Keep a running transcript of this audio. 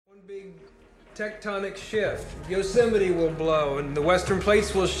big tectonic shift. Yosemite will blow, and the western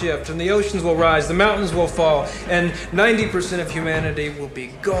plates will shift, and the oceans will rise, the mountains will fall, and 90% of humanity will be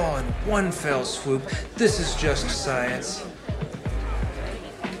gone. One fell swoop. This is just science.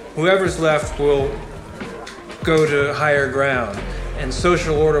 Whoever's left will go to higher ground, and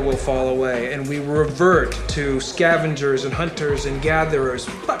social order will fall away, and we revert to scavengers and hunters and gatherers.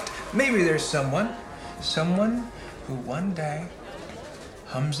 But maybe there's someone who one day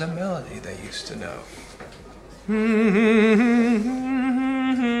hums a melody they used to know.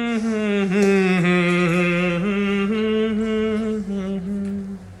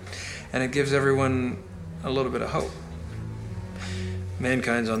 And it gives everyone a little bit of hope.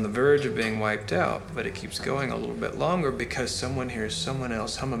 Mankind's on the verge of being wiped out, but it keeps going a little bit longer because someone hears someone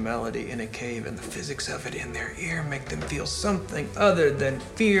else hum a melody in a cave, and the physics of it in their ear make them feel something other than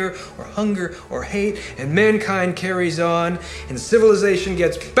fear or hunger or hate, and mankind carries on, and civilization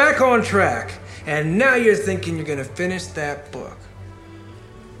gets back on track, and now you're thinking you're gonna finish that book.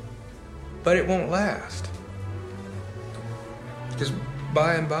 But it won't last. Because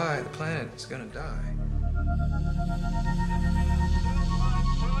by and by, the planet is gonna die.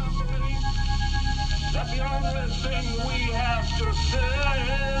 That the only thing we have to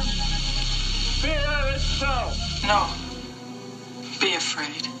fear is fear itself. No. Be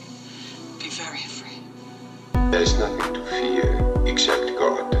afraid. Be very afraid. There's nothing to fear except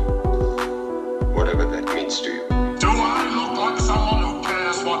God. Whatever that means to you. Do I look like someone who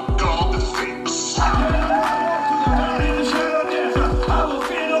cares what God thinks? I will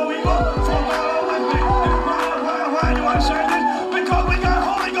fear no evil, for thou art with me. Why do I say this? Because we got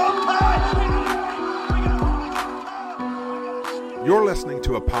Holy Ghost power. You're listening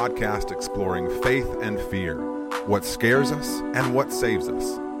to a podcast exploring faith and fear, what scares us and what saves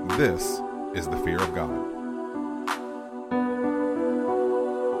us. This is the Fear of God.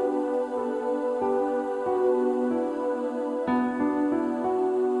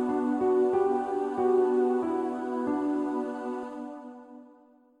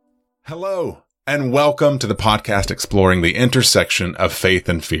 Hello, and welcome to the podcast exploring the intersection of faith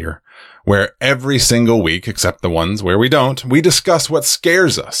and fear, where every single week, except the ones where we don't, we discuss what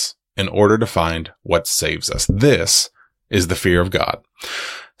scares us in order to find what saves us. This is the Fear of God.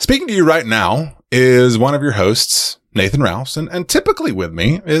 Speaking to you right now is one of your hosts, Nathan Rouse, and typically with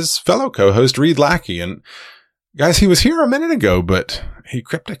me is fellow co-host Reed Lackey. And guys, he was here a minute ago, but he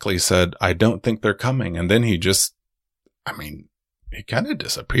cryptically said, "I don't think they're coming." And then he kind of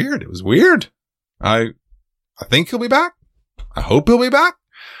disappeared. It was weird. I think he'll be back. I hope he'll be back.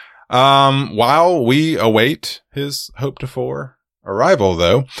 While we await his hoped-for arrival,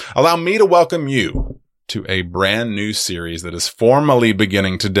 though, allow me to welcome you to a brand new series that is formally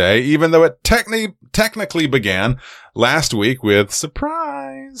beginning today, even though it technically began last week with,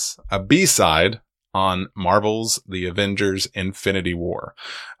 surprise, a B-side on Marvel's The Avengers Infinity War,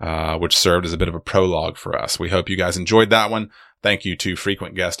 which served as a bit of a prologue for us. We hope you guys enjoyed that one. Thank you to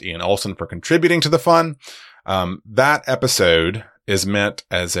frequent guest Ian Olson for contributing to the fun. That episode is meant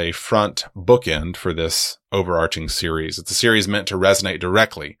as a front bookend for this overarching series. It's a series meant to resonate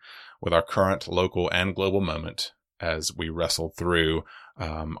directly with our current local and global moment as we wrestle through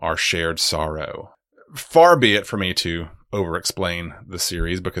our shared sorrow. Far be it for me to over-explain the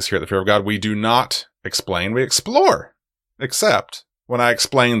series, because here at the Fear of God, we do not explain, we explore. Except when I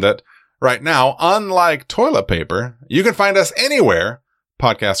explain that right now, unlike toilet paper, you can find us anywhere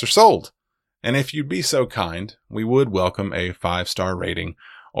podcasts are sold. And if you'd be so kind, we would welcome a 5-star rating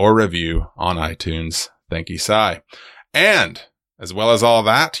or review on iTunes. Thank you, Sai. And as well as all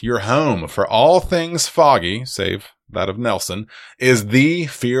that, your home for all things foggy, save that of Nelson, is the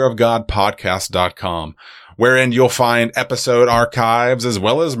fearofgodpodcast.com, wherein you'll find episode archives as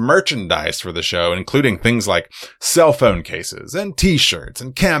well as merchandise for the show, including things like cell phone cases and t-shirts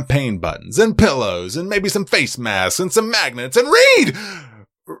and campaign buttons and pillows and maybe some face masks and some magnets. And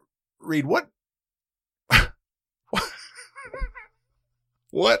Reed, what?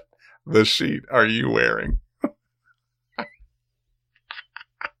 What the sheet are you wearing?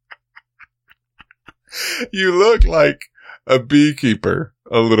 You look like a beekeeper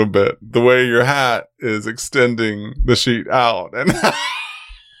a little bit. The way your hat is extending the sheet out. And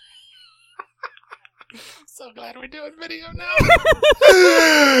so glad we're doing video now.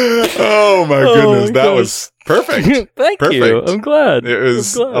 Oh my goodness. That was perfect. Thank you. I'm glad. It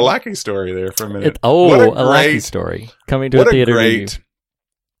was a Lackey story there for a minute. A Lackey story. Coming to a theater near you.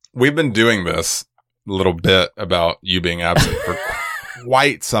 We've been doing this little bit about you being absent for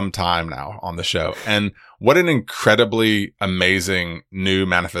quite some time now on the show. And what an incredibly amazing new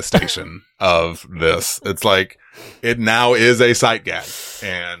manifestation of this. It's like it now is a sight gag.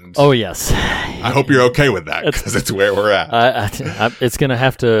 And oh yes, I hope you're okay with that because it's where we're at. It's going to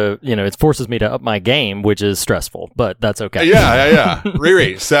have to, it forces me to up my game, which is stressful, but that's okay. Yeah.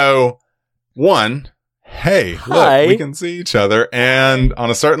 Riri. So one, hey, Hi. look, we can see each other. And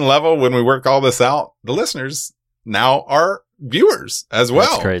on a certain level, when we work all this out, the listeners now are viewers as well.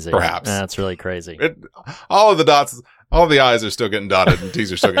 That's crazy. Perhaps. That's really crazy. All of the dots, all of the I's are still getting dotted and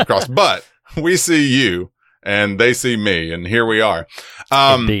T's are still getting crossed, but we see you and they see me and here we are.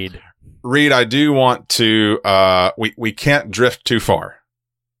 Indeed. Reed, I do want to, we can't drift too far,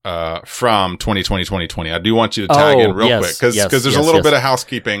 from 2020. I do want you to tag in real quick because there's a little bit of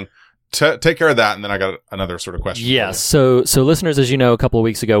housekeeping. Take care of that, and then I got another sort of question. Yes. So listeners, as you know, a couple of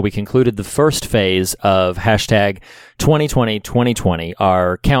weeks ago, we concluded the first phase of hashtag 2020,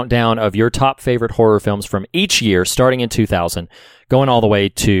 our countdown of your top favorite horror films from each year, starting in 2000, going all the way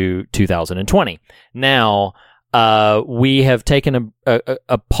to 2020. Now, we have taken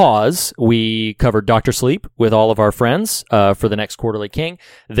a pause. We covered Dr. Sleep with all of our friends for the next Quarterly King.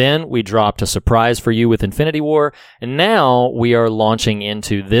 Then we dropped a surprise for you with Infinity War. And now we are launching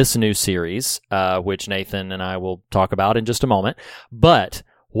into this new series, which Nathan and I will talk about in just a moment. But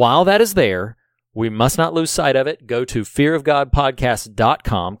while that is there, we must not lose sight of it. Go to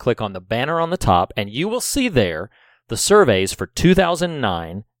fearofgodpodcast.com, click on the banner on the top, and you will see there the surveys for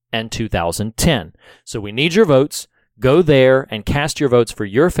 2009 and 2010. So we need your votes. Go there and cast your votes for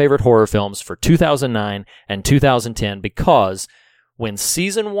your favorite horror films for 2009 and 2010, because when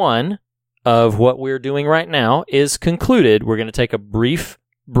season 1 of what we're doing right now is concluded, we're going to take a brief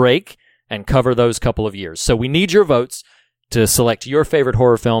break and cover those couple of years. So we need your votes to select your favorite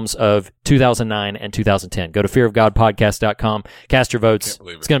horror films of 2009 and 2010. Go to fearofgodpodcast.com, cast your votes.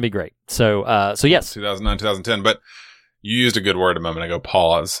 It's going to be great. So yes. 2009, 2010, but you used a good word a moment ago,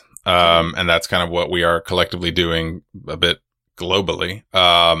 pause. And that's kind of what we are collectively doing a bit globally,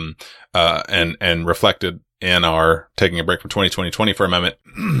 and reflected in our taking a break from 2020 for a moment.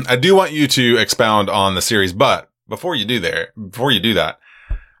 I do want you to expound on the series, but before you do that,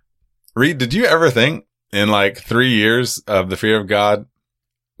 Reed, did you ever think in like 3 years of the Fear of God,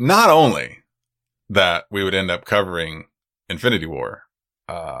 not only that we would end up covering Infinity War,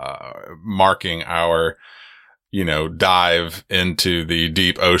 marking our dive into the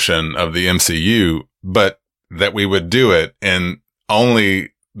deep ocean of the MCU, but that we would do it in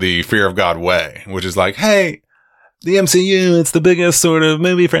only the Fear of God way, which is like, hey, the MCU, it's the biggest sort of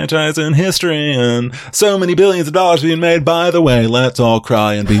movie franchise in history and so many billions of dollars being made. By the way, let's all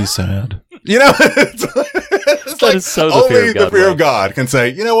cry and be sad. It's that like is so only the Fear of God can say,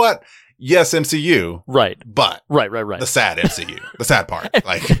 you know what? Yes, MCU. Right. But. Right. The sad MCU. The sad part.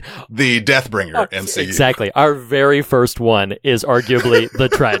 Like, the Deathbringer MCU. Exactly. Our very first one is arguably the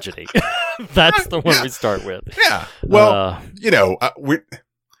tragedy. That's the one we start with. Yeah. Well,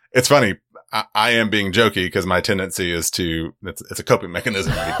 it's funny. I am being jokey because my tendency is it's a coping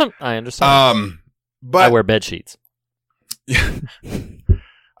mechanism. I understand. But I wear bed sheets.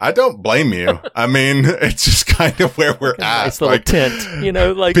 I don't blame you. I mean, it's just kind of where we're at. Nice little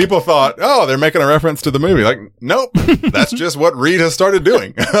tent, like people thought, oh, they're making a reference to the movie. Like, nope, that's just what Reed has started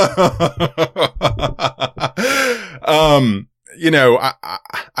doing. I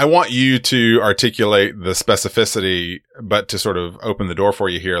want you to articulate the specificity, but to sort of open the door for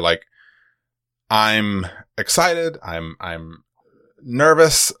you here. Like, I'm excited. I'm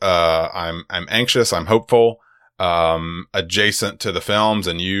nervous. I'm anxious. I'm hopeful. Adjacent to the films,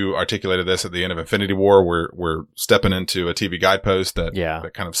 and you articulated this at the end of Infinity War, we're stepping into a TV guidepost that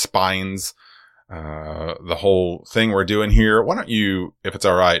kind of spines, the whole thing we're doing here. Why don't you, if it's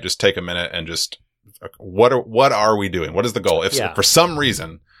all right, just take a minute and just, what are we doing? What is the goal? If for some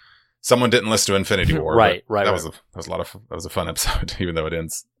reason someone didn't listen to Infinity War, right. That was a fun episode, even though it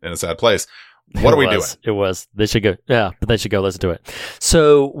ends in a sad place. What are we doing? It was. They should go. Yeah, but they should go listen to it.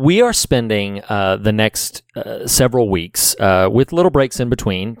 So we are spending the next several weeks with little breaks in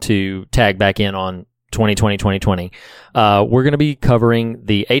between to tag back in on 2020. We're going to be covering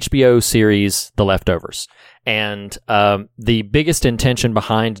the HBO series The Leftovers, and the biggest intention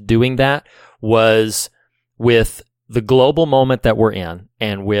behind doing that was with the global moment that we're in,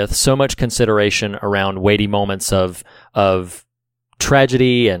 and with so much consideration around weighty moments of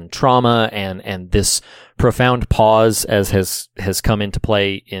tragedy and trauma and this profound pause as has come into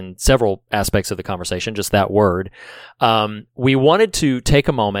play in several aspects of the conversation, just that word. We wanted to take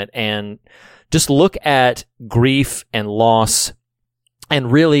a moment and just look at grief and loss,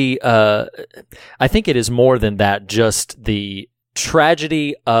 and really, I think it is more than that, just the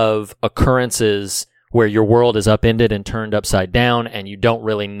tragedy of occurrences where your world is upended and turned upside down, and you don't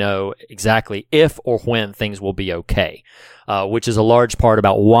really know exactly if or when things will be okay, which is a large part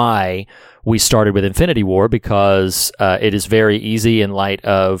about why we started with Infinity War, because it is very easy in light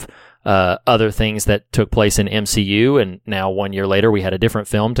of other things that took place in MCU, and now 1 year later we had a different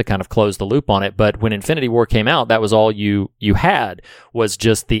film to kind of close the loop on it. But when Infinity War came out, that was all you had, was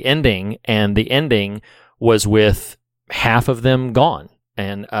just the ending, and the ending was with half of them gone,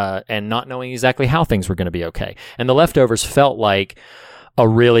 and not knowing exactly how things were going to be okay. And The Leftovers felt like a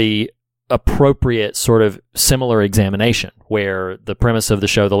really appropriate sort of similar examination, where the premise of the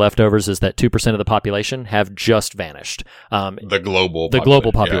show The Leftovers is that 2% of the population have just vanished. The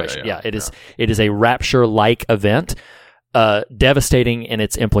global population. Yeah. It is a Rapture-like event, devastating in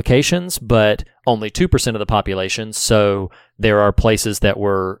its implications, but only 2% of the population. So there are places that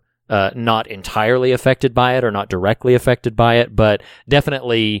were not entirely affected by it, or not directly affected by it, but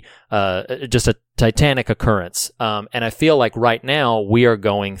definitely just a titanic occurrence. And I feel like right now we are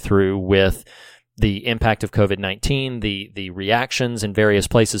going through, with the impact of COVID-19, the reactions in various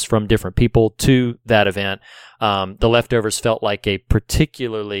places from different people to that event. The Leftovers felt like a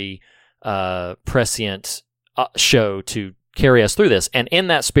particularly prescient show to carry us through this. And in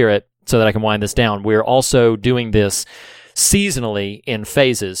that spirit, so that I can wind this down, we're also doing this seasonally in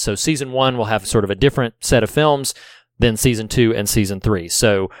phases. So season 1 will have sort of a different set of films than season 2 and season 3.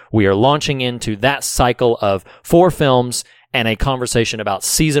 So we are launching into that cycle of 4 films and a conversation about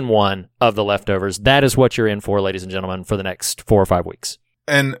season 1 of The Leftovers. That is what you're in for, ladies and gentlemen, for the next 4 or 5 weeks.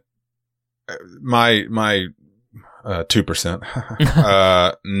 And my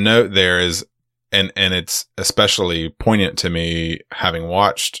 2% note there is, and it's especially poignant to me, having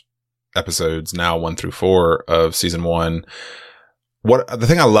watched episodes now 1 through 4 of season 1. The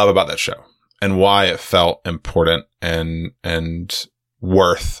thing I love about that show, and why it felt important and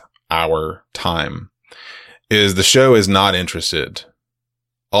worth our time, is the show is not interested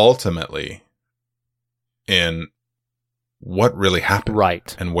ultimately in what really happened,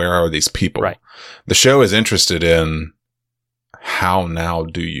 right? And where are these people, right? The show is interested in how now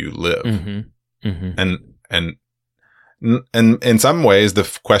do you live, and in some ways,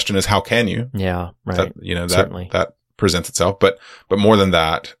 the question is, how can you? Yeah, right. That presents itself. But more than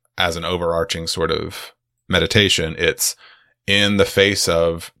that, as an overarching sort of meditation, it's in the face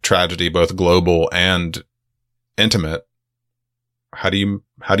of tragedy, both global and intimate. How do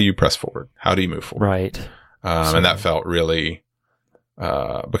you press forward? How do you move forward? Right. And that felt really,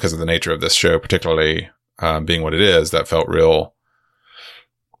 because of the nature of this show, particularly being what it is, that felt real,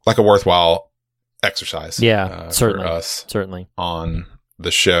 like a worthwhile exercise. Yeah, certainly. For us, certainly, on the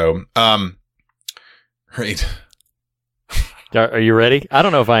show. Reed, are you ready? I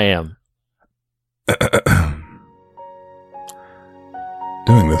don't know if I am.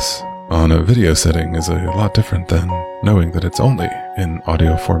 Doing this on a video setting is a lot different than knowing that it's only in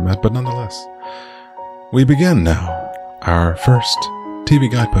audio format, but nonetheless, we begin now our first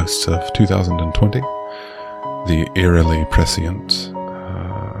TV guideposts of 2020, the eerily prescient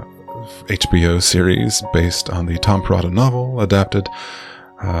HBO series based on the Tom Perrotta novel, adapted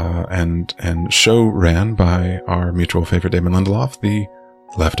and show ran by our mutual favorite Damon Lindelof, The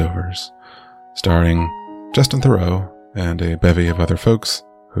Leftovers, starring Justin Theroux and a bevy of other folks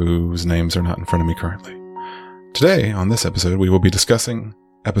whose names are not in front of me currently. Today, on this episode, we will be discussing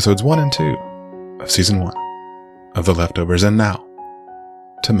episodes 1 and 2 of season 1 of The Leftovers, and now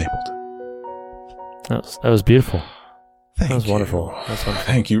to Mapleton. That was beautiful. That was wonderful. That was wonderful.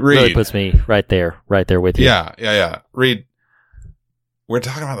 Thank you, Reed. Really puts me right there with you. Yeah. Reed, we're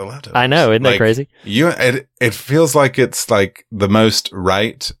talking about The Leftovers. I know, isn't that crazy? It feels like it's like the most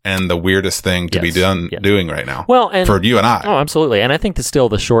right and the weirdest thing to be doing right now. Well, and for you and I. Oh, absolutely. And I think that still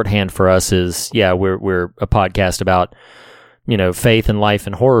the shorthand for us is, we're a podcast about, faith and life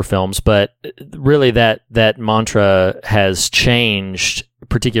and horror films, but really that mantra has changed,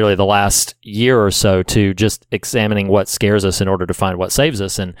 particularly the last year or so, to just examining what scares us in order to find what saves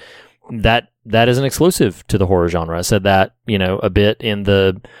us. And that isn't exclusive to the horror genre. I said that, a bit in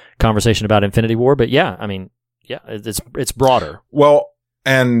the conversation about Infinity War, but it's broader. Well,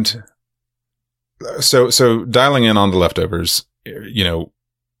 and so dialing in on The Leftovers,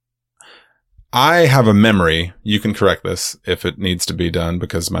 I have a memory. You can correct this if it needs to be done,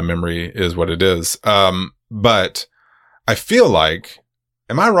 because my memory is what it is. But I feel like,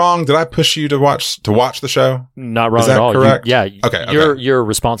 am I wrong? Did I push you to watch the show? Not wrong at all. Correct? Okay. You're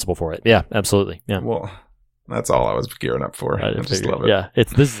responsible for it. Yeah, absolutely. Yeah. Well, that's all I was gearing up for. I just love it. Yeah.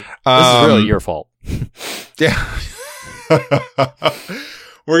 This is really your fault. Yeah.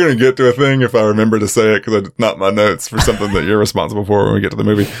 We're going to get to a thing if I remember to say it, because it's not my notes for something that you're responsible for when we get to the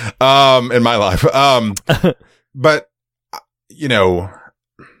movie, in my life. But, you know,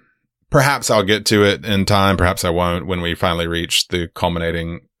 perhaps I'll get to it in time. Perhaps I won't when we finally reach the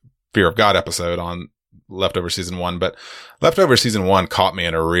culminating Fear of God episode on Leftover Season 1. But Leftover Season 1 caught me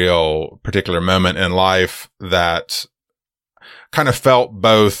in a real particular moment in life that kind of felt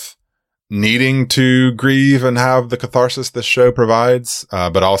both needing to grieve and have the catharsis this show provides,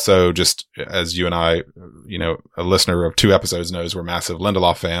 but also just as you and I, you know, a listener of 2 episodes knows we're massive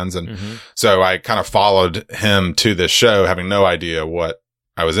Lindelof fans. And so I kind of followed him to this show having no idea what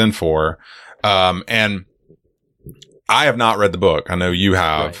I was in for. And I have not read the book. I know you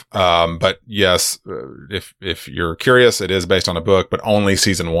have. Right. But yes, if you're curious, it is based on a book, but only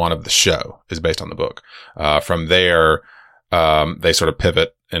season 1 of the show is based on the book. From there, they sort of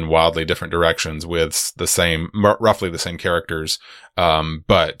pivot in wildly different directions with roughly the same characters.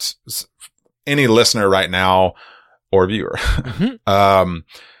 But any listener right now or viewer,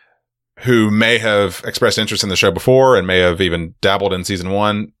 who may have expressed interest in the show before and may have even dabbled in season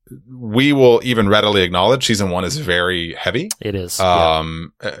 1, we will even readily acknowledge season 1 is very heavy. It is.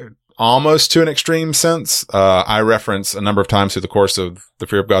 Almost to an extreme sense. I reference a number of times through the course of The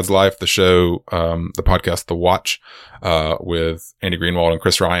Fear of God's Life, the show, the podcast, The Watch, with Andy Greenwald and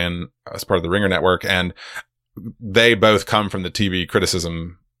Chris Ryan as part of the Ringer Network. And they both come from the TV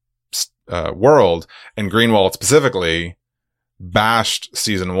criticism, world. And Greenwald specifically bashed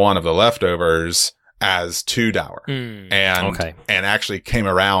season 1 of The Leftovers as too dour and actually came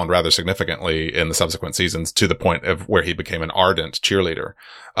around rather significantly in the subsequent seasons to the point of where he became an ardent cheerleader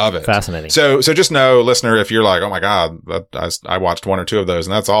of it. Fascinating. So just know, listener, if you're like, oh my God, I watched 1 or 2 of those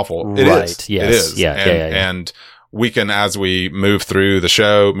and that's awful. It is. Yes. It is. Yeah. And we can, as we move through the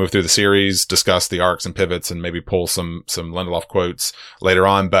show, move through the series, discuss the arcs and pivots and maybe pull some Lindelof quotes later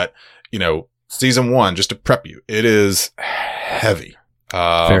on. But, you know, season 1, just to prep you, it is heavy.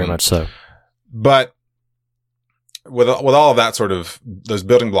 Very much so. But with all of that sort of those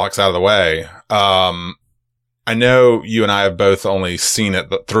building blocks out of the way, I know you and I have both only seen it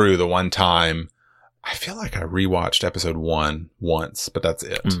through the one time. I feel like I rewatched episode 1 once, but that's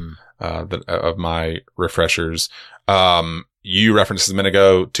it. Of my refreshers. You referenced a minute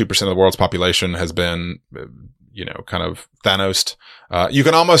ago, 2% of the world's population has been, you know, kind of Thanos. You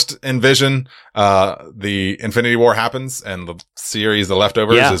can almost envision, the Infinity War happens and the series, The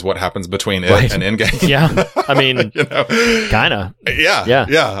Leftovers, is what happens between it and Endgame. Yeah. I mean, you know, kinda.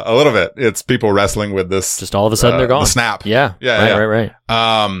 Yeah. A little bit. It's people wrestling with this. Just all of a sudden they're gone. The snap. Yeah. Right.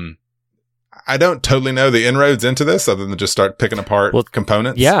 I don't totally know the inroads into this other than just start picking apart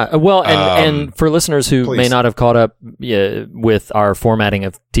components. Yeah. Well, and for listeners who may not have caught up with our formatting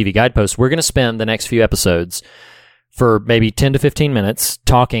of TV Guideposts, we're going to spend the next few episodes for maybe 10 to 15 minutes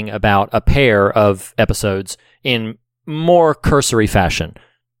talking about a pair of episodes in more cursory fashion.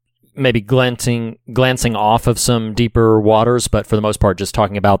 Maybe glancing off of some deeper waters, but for the most part, just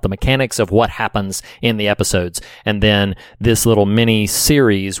talking about the mechanics of what happens in the episodes. And then this little mini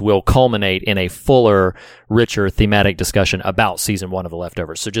series will culminate in a fuller, richer thematic discussion about season 1 of The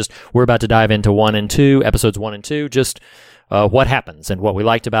Leftovers. So we're about to dive into episodes 1 and 2, just what happens and what we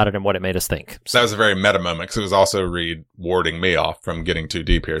liked about it and what it made us think. So that was a very meta moment because it was also Reed warding me off from getting too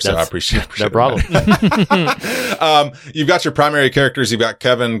deep here. So I appreciate no problem. You've got your primary characters. You've got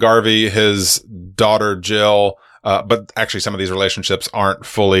Kevin Garvey, his daughter, Jill. But actually some of these relationships aren't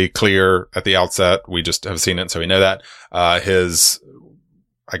fully clear at the outset. We just have seen it. So we know that,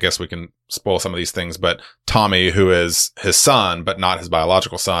 I guess we can spoil some of these things, but Tommy, who is his son, but not his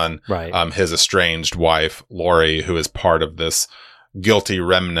biological son, right. His estranged wife, Lori, who is part of this guilty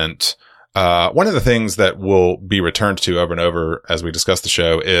remnant. One of the things that will be returned to over and over as we discuss the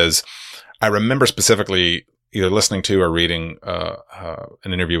show is I remember specifically either listening to or reading,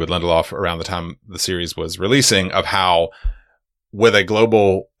 an interview with Lindelof around the time the series was releasing of how with a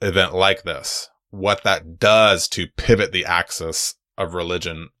global event like this, what that does to pivot the axis of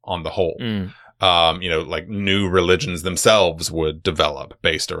religion on the whole. Like new religions themselves would develop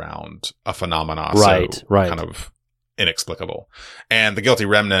based around a phenomena. Right. Kind of inexplicable. And the guilty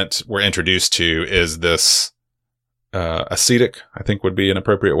remnant we're introduced to is this, ascetic, I think would be an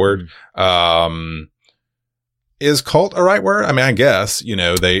appropriate word. Is cult a right word? I mean, I guess,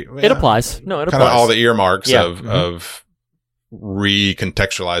 it applies. No, it applies. Kind of all the earmarks of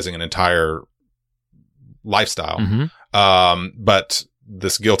recontextualizing an entire lifestyle. But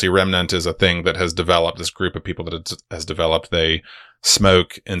this guilty remnant is a thing that has developed, this group of people that has developed. They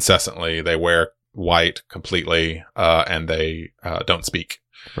smoke incessantly. They wear white completely, and they, don't speak.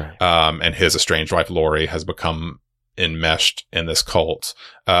 Right. And his estranged wife, Lori, has become enmeshed in this cult.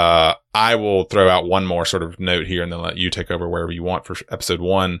 I will throw out one more sort of note here and then let you take over wherever you want for episode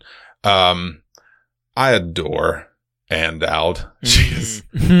 1. I adore Ann Dowd. She is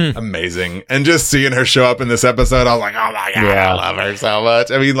amazing. And just seeing her show up in this episode, I was like, oh my God, I love her so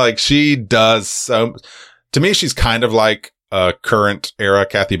much. I mean, like, she does so, to me, she's kind of like a current era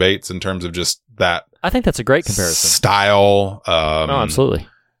Kathy Bates in terms of just that. I think that's a great comparison. Style. Absolutely.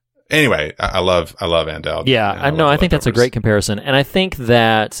 Anyway, I love Ann Dowd. Yeah, I think that's a great comparison. And I think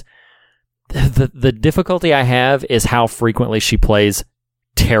that the difficulty I have is how frequently she plays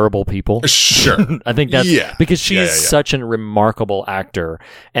terrible people. Sure. I think that's because she's such a remarkable actor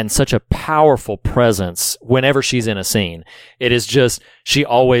and such a powerful presence whenever she's in a scene. It is just, she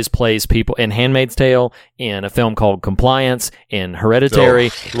always plays people in Handmaid's Tale, in a film called Compliance, in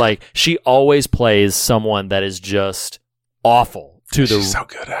Hereditary. Like, she always plays someone that is just awful. She's so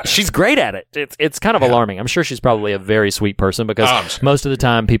good at it. She's great at it. It's kind of alarming. I'm sure she's probably a very sweet person because most of the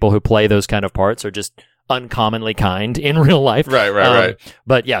time people who play those kind of parts are just uncommonly kind in real life. Right.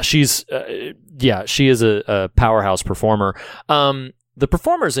 But yeah, she is a powerhouse performer. The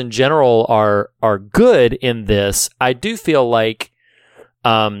performers in general are good in this. I do feel like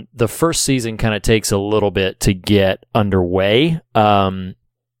the first season kind of takes a little bit to get underway.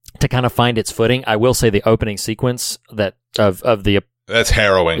 To kind of find its footing. I will say the opening sequence that's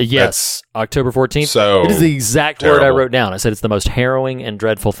harrowing. Yes, that's October 14th. So it is the exact terrible word I wrote down. I said it's the most harrowing and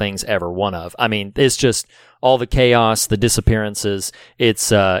dreadful things ever. One of. I mean, it's just all the chaos, the disappearances.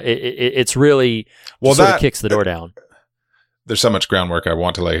 It's really sort of kicks the door down. There's so much groundwork I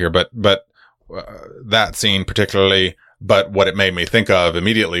want to lay here, but that scene particularly. But what it made me think of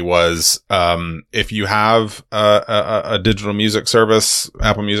immediately was, if you have a digital music service,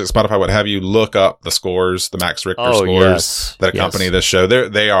 Apple Music, Spotify, what have you, look up the scores, the Max Richter scores that accompany this show.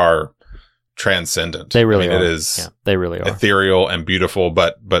 They are transcendent. They really are. It is they really are ethereal and beautiful,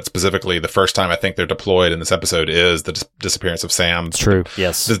 but specifically the first time I think they're deployed in this episode is the disappearance of Sam. It's true.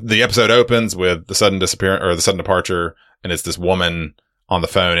 Yes. The episode opens with the sudden disappearance or the sudden departure, and it's this woman on the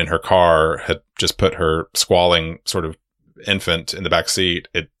phone in her car had just put her squalling sort of infant in the back seat.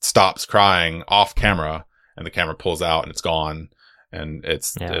 It stops crying off camera and the camera pulls out and it's gone, and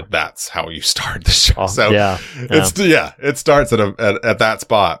that's how you start the show. It starts at that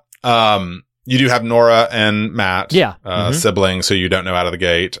spot. You do have Nora and Matt, siblings who you don't know out of the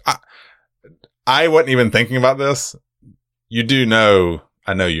gate. I wasn't even thinking about this. You do know,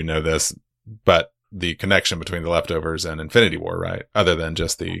 I know you know this, but the connection between The Leftovers and Infinity War, right? Other than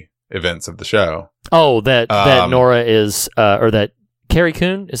just the events of the show. Oh, that Nora is, or that Carrie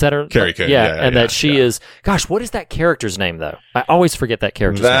Coon, is that her? Carrie Coon, that she is. Gosh, what is that character's name though? I always forget that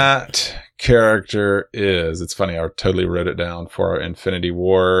character's name. That character is. It's funny. I totally wrote it down for our Infinity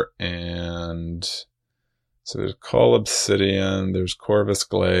War, and so there's Call Obsidian, there's Corvus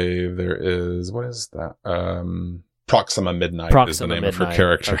Glaive, there is what is that? Proxima Midnight is the name of her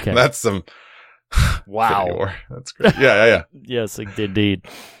character. Okay. That's some. Wow, that's great. Yeah. Yes, indeed.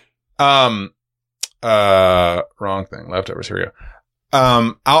 Wrong thing. Leftovers. Here we go.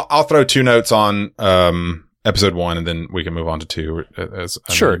 I'll throw 2 notes on episode 1, and then we can move on to 2. As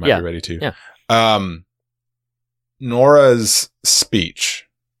I know you might be ready to. Yeah. Nora's speech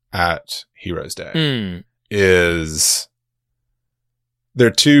at Heroes Day is. There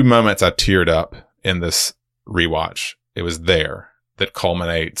are 2 moments I teared up in this rewatch. It was there that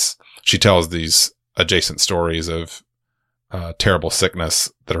culminates. She tells these adjacent stories of terrible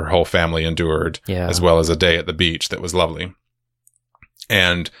sickness that her whole family endured, as well as a day at the beach that was lovely.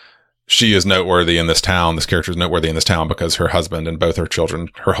 And she is noteworthy in this town. This character is noteworthy in this town because her husband and both her children,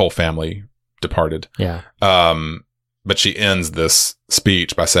 her whole family departed. Yeah. But she ends this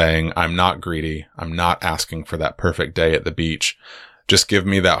speech by saying, "I'm not greedy. I'm not asking for that perfect day at the beach. Just give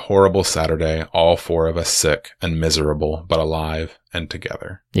me that horrible Saturday, all 4 of us sick and miserable, but alive and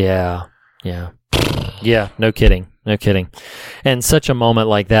together." Yeah. No kidding. And such a moment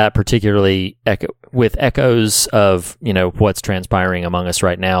like that, particularly with echoes of, what's transpiring among us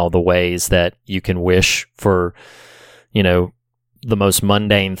right now, the ways that you can wish for, the most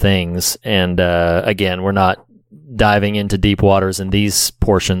mundane things. And again, we're not diving into deep waters in these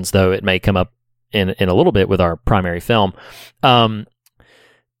portions, though it may come up in a little bit with our primary film.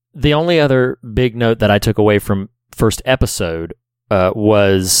 The only other big note that I took away from first episode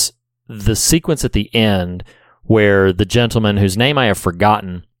was the sequence at the end where the gentleman whose name I have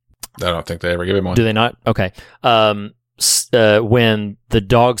forgotten. I don't think they ever give him one. Do they not? Okay. When the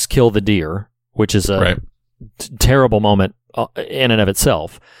dogs kill the deer, which is a terrible moment in and of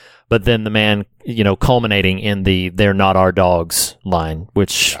itself, but then the man, culminating in the "they're not our dogs" line,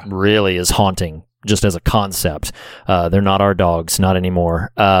 which really is haunting just as a concept. They're not our dogs, not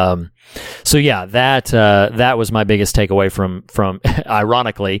anymore. So yeah, that was my biggest takeaway from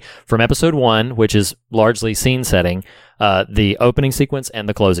ironically from episode 1, which is largely scene setting. The opening sequence and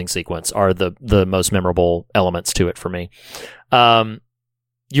the closing sequence are the most memorable elements to it for me.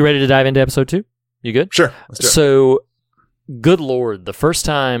 You ready to dive into episode 2? You good? Sure. Let's do it. So, good Lord, the first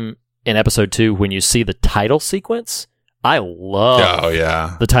time in episode 2 when you see the title sequence, I love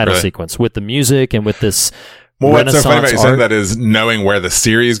the title sequence with the music and with this Well, what's so funny about you saying art. that is knowing where the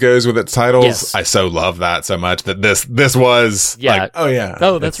series goes with its titles. Yes. I so love that so much that this was like, oh yeah.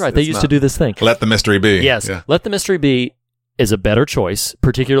 Oh, that's right. They used to do this thing. Let the mystery be. Yes. Yeah. Let the mystery be is a better choice,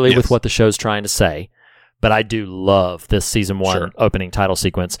 particularly with what the show's trying to say. But I do love this season 1 opening title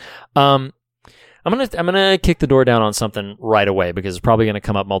sequence. I'm gonna kick the door down on something right away because it's probably gonna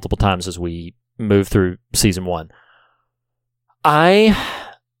come up multiple times as we move through season 1. I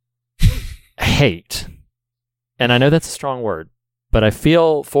hate, and I know that's a strong word, but I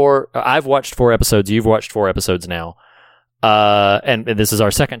feel I've watched 4 episodes, you've watched 4 episodes now, and this is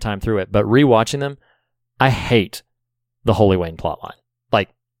our second time through it, but rewatching them, I hate the Holy Wayne plotline. Like,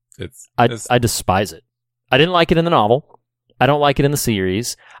 I despise it. I didn't like it in the novel. I don't like it in the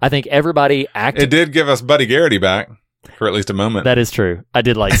series. I think everybody acted... It did give us Buddy Garrity back for at least a moment. That is true. I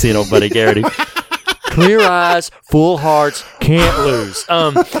did like seeing old Buddy Garrity. Clear eyes, full hearts, can't lose.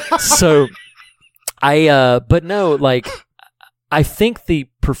 But no, like, I think the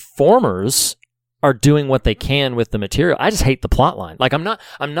performers are doing what they can with the material. I just hate the plot line. Like, I'm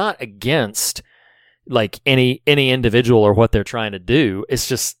not against like any individual or what they're trying to do. It's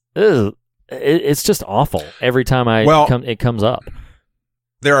just, it's just awful every time it comes up.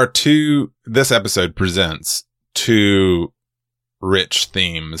 There are this episode presents 2 rich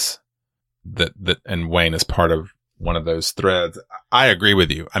themes that and Wayne is part of one of those threads. I agree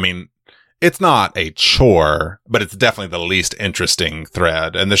with you. I mean, it's not a chore, but it's definitely the least interesting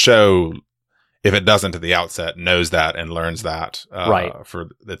thread. And the show, if it doesn't at the outset, knows that and learns that for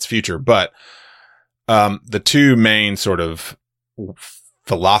its future. But the 2 main sort of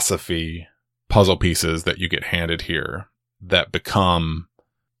philosophy puzzle pieces that you get handed here that become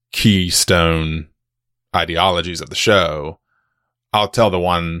keystone ideologies of the show, I'll tell the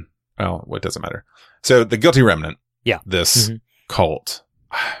one. Well, it doesn't matter. So the Guilty Remnant, this cult,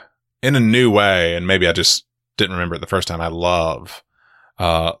 in a new way, and maybe I just didn't remember it the first time. I love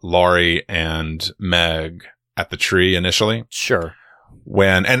Laurie and Meg at the tree initially. Sure.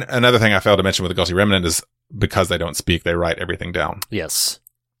 And another thing I failed to mention with the Guilty Remnant is because they don't speak, they write everything down. Yes.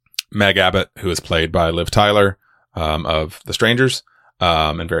 Meg Abbott, who is played by Liv Tyler of The Strangers,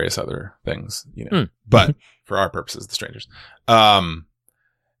 and various other things, but for our purposes, The Strangers,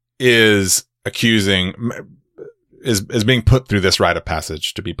 is being put through this rite of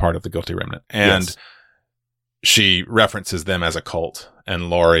passage to be part of the Guilty Remnant. And she references them as a cult. And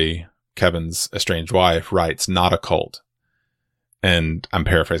Laurie, Kevin's estranged wife, writes, not a cult. And I'm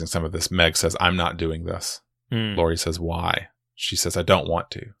paraphrasing some of this. Meg says, I'm not doing this. Laurie says, why? She says, I don't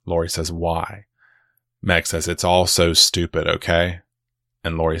want to. Laurie says, why? Meg says, it's all so stupid, okay?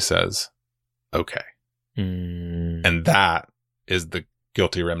 And Laurie says, okay. And that is the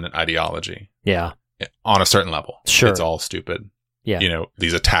Guilty Remnant ideology. Yeah. On a certain level. Sure. It's all stupid. Yeah.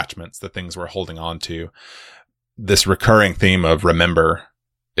 These attachments, the things we're holding on to. This recurring theme of remember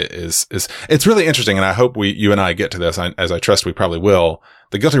is it's really interesting. And I hope you and I get to this, as I trust we probably will.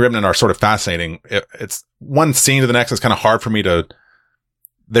 The Guilty Remnant are sort of fascinating. It's one scene to the next. It's kind of hard for me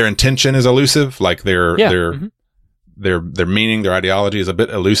their intention is elusive. Like their meaning, their ideology is a bit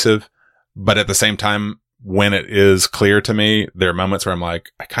elusive, but at the same time, when it is clear to me, there are moments where I'm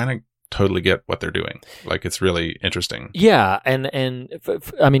like, I kind of totally get what they're doing. Like, it's really interesting. Yeah. And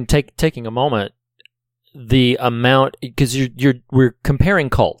I mean, taking a moment, the amount, because we're comparing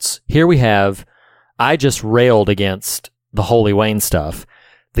cults. Here we have, I just railed against the Holy Wayne stuff.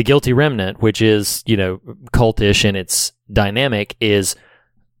 The Guilty Remnant, which is, cultish in its dynamic, is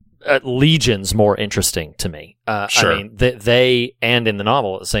legions more interesting to me. Sure. I mean, they, and in the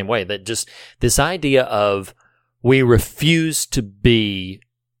novel the same way, that just this idea of we refuse to be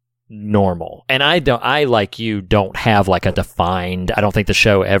normal. And I like you don't have like a defined, I don't think the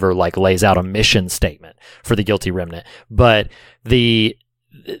show ever like lays out a mission statement for the Guilty Remnant, but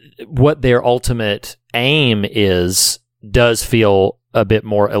what their ultimate aim does feel a bit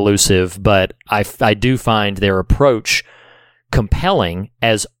more elusive, but I do find their approach compelling,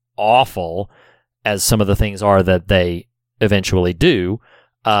 as awful as some of the things are that they eventually do.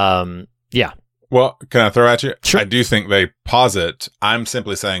 Yeah. Well, can I throw at you? Sure. I do think they posit. I'm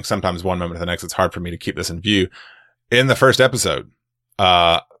simply saying sometimes one moment to the next, it's hard for me to keep this in view. In the first episode,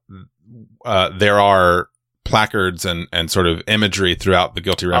 there are placards and sort of imagery throughout the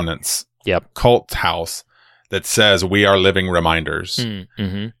Guilty Remnants cult house that says we are living reminders,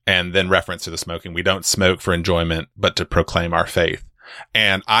 Mm-hmm. and then reference to the smoking. We don't smoke for enjoyment, but to proclaim our faith.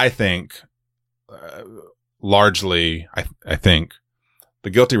 And I think largely, I think the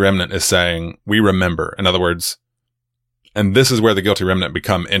Guilty Remnant is saying we remember. In other words, and this is where the Guilty Remnant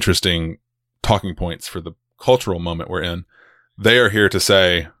become interesting talking points for the cultural moment we're in. They are here to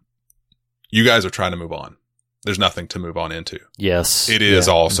say, you guys are trying to move on. There's nothing to move on into. Yes. It is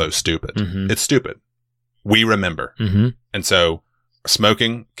also stupid. Mm-hmm. It's stupid. We remember. Mm-hmm. And so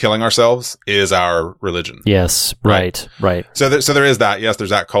smoking, killing ourselves is our religion. Yes. Right. So there is that. Yes,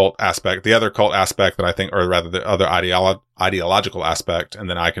 there's that cult aspect. The other cult aspect that I think, or rather the other ideological aspect, and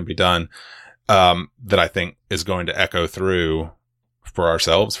then I can be done, that I think is going to echo through for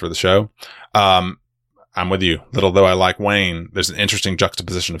ourselves, for the show. I'm with you. Little though I like Wayne, there's an interesting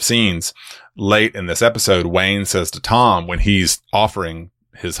juxtaposition of scenes. Late in this episode, Wayne says to Tom when he's offering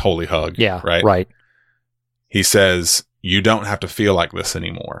his holy hug. Yeah. Right. He says, you don't have to feel like this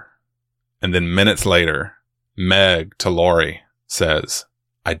anymore. And then minutes later, Meg to Laurie says,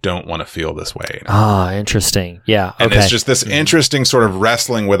 I don't want to feel this way anymore. Ah, interesting. Yeah. And okay. it's just this interesting sort of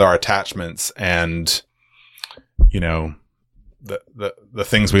wrestling with our attachments and, you know, the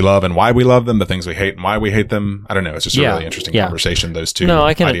things we love and why we love them, the things we hate and why we hate them. I don't know. It's just a really interesting conversation those two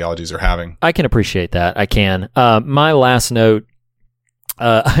ideologies are having. I can appreciate that. I can. My last note,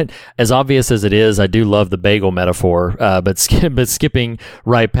 as obvious as it is, I do love the bagel metaphor, but skipping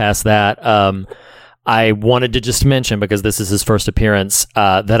right past that, I wanted to just mention, because this is his first appearance,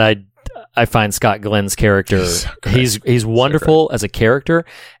 that I find Scott Glenn's character, he's wonderful as a character,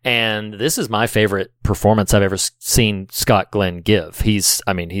 and this is my favorite performance I've ever seen Scott Glenn give. He's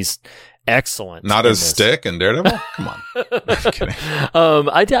excellent. Not as Stick in Daredevil? Come on. I'm kidding.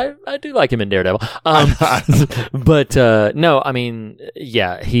 I do like him in Daredevil. But no, I mean,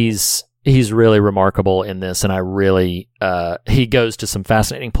 yeah, he's really remarkable in this, and I really he goes to some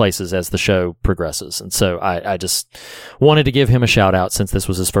fascinating places as the show progresses, and so I just wanted to give him a shout out since this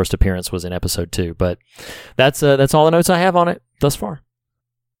was his first appearance, was in episode 2. But that's all the notes I have on it thus far.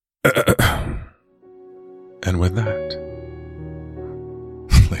 And with that,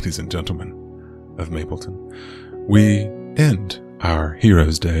 ladies and gentlemen of Mapleton, we end our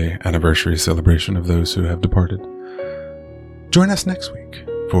Heroes Day anniversary celebration of those who have departed. Join us next week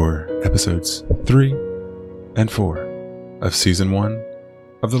for episodes 3 and 4 of season 1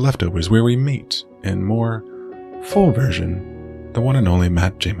 of The Leftovers, where we meet in more full version the one and only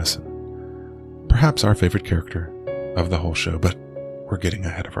Matt Jameson. Perhaps our favorite character of the whole show, but we're getting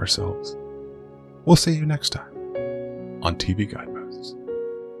ahead of ourselves. We'll see you next time on TV Guideposts.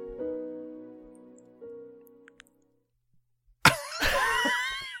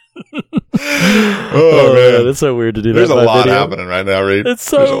 Oh man, it's so weird to do There's that. There's a lot happening right now, Reed. It's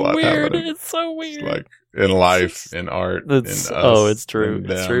so weird. It's so weird. It's like in life, in art, in us. Oh, it's true.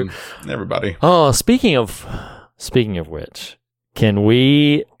 It's true. Everybody. Oh, speaking of which, can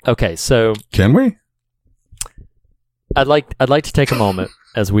we? Okay, so can we? I'd like to take a moment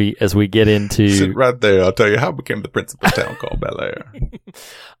as we get into. Sit right there. I'll tell you how I became the prince of a town called Bel Air.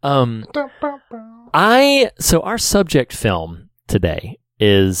 So our subject film today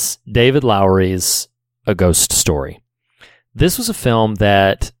is David Lowery's A Ghost Story. This was a film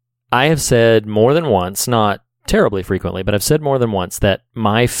that I have said more than once, not terribly frequently, but I've said more than once that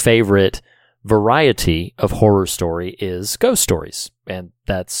my favorite variety of horror story is ghost stories. And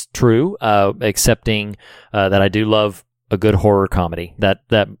that's true, excepting that I do love a good horror comedy. That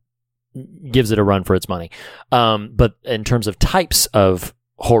gives it a run for its money. But in terms of types of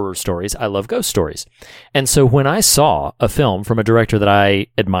horror stories, I love ghost stories. And so when I saw a film from a director that I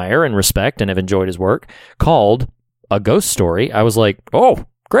admire and respect and have enjoyed his work called A Ghost Story, I was like, oh,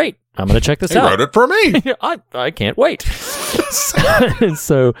 great. I'm going to check this out. He wrote it for me. I can't wait.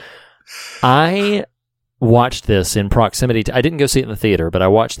 So I watched this in proximity to, I didn't go see it in the theater, but I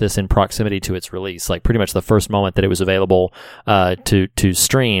watched this in proximity to its release, like pretty much the first moment that it was available to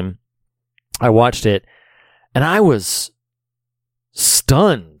stream. I watched it, and I was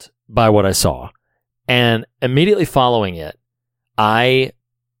stunned by what I saw. And immediately following it, I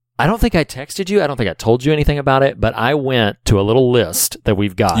don't think I texted you. I don't think I told you anything about it, but I went to a little list that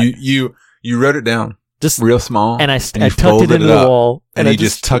we've got. You wrote it down, just real small, and I tucked it into the wall, and you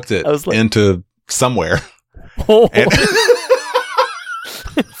just tucked it into somewhere. Oh.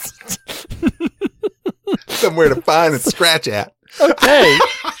 Somewhere to find and scratch at. Okay.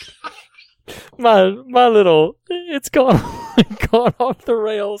 My little, it's gone off the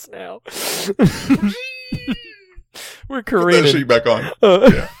rails now. We're Put that careening. sheet back on.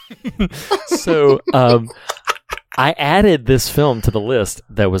 So I added this film to the list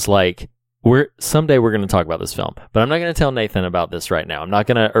that was like, someday we're going to talk about this film, but I'm not going to tell Nathan about this right now. I'm not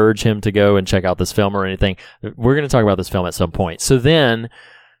going to urge him to go and check out this film or anything. We're going to talk about this film at some point. So then,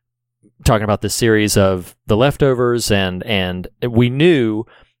 talking about this series of The Leftovers, and we knew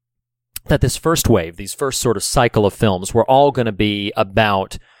that this first wave, these first sort of cycle of films, were all going to be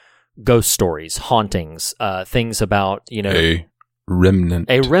about ghost stories, hauntings, things about, A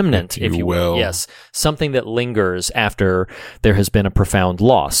remnant, if you will. Yes, something that lingers after there has been a profound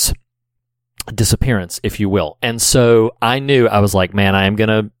loss. Disappearance, if you will. And so I knew, I was like, man, I'm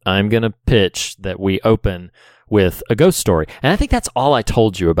gonna pitch that we open with a ghost story. And I think that's all I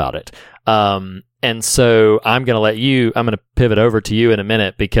told you about it. And so I'm gonna pivot over to you in a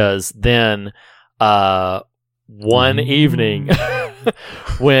minute, because then one evening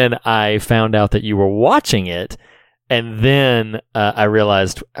when I found out that you were watching it, and then I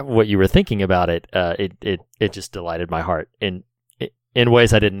realized what you were thinking about it, it just delighted my heart in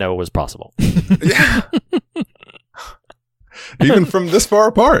ways I didn't know was possible. Yeah. Even from this far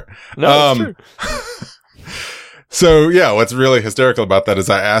apart. No, it's true. So yeah, what's really hysterical about that is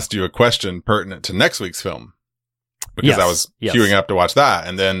I asked you a question pertinent to next week's film, because I was queuing up to watch that,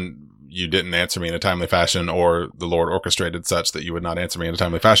 and then you didn't answer me in a timely fashion, or the Lord orchestrated such that you would not answer me in a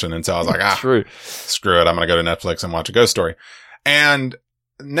timely fashion. And so I was like, screw it. I'm going to go to Netflix and watch a ghost story. And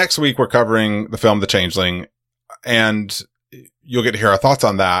next week we're covering the film The Changeling, and you'll get to hear our thoughts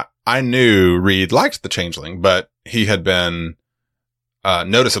on that. I knew Reed liked The Changeling, but he had been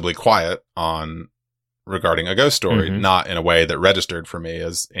noticeably quiet regarding a ghost story, not in a way that registered for me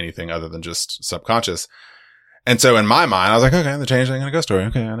as anything other than just subconscious. And so in my mind, I was like, okay, The Changeling and a ghost story.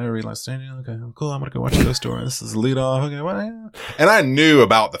 Okay, I never realized The Changeling. Okay, cool. I'm going to go watch a ghost story. This is the lead off. Okay, what? And I knew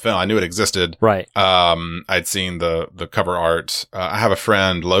about the film. I knew it existed. Right. I'd seen the cover art. I have a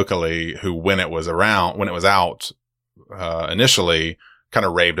friend locally who, when it was out, initially kind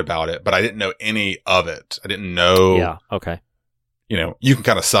of raved about it, but I didn't know any of it. I didn't know. Yeah. Okay. You can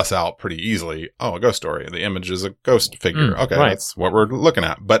kind of suss out pretty easily. Oh, a ghost story. The image is a ghost figure. Okay. Right. That's what we're looking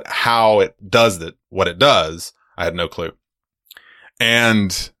at. But how it does what it does, I had no clue.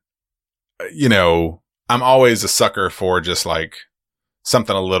 And, I'm always a sucker for just like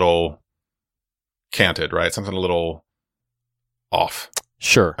something a little canted, right? Something a little off.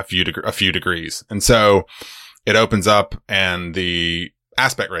 Sure. A few degrees. And so it opens up, and the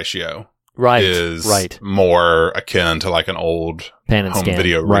aspect ratio is more akin to like an old pan and home scan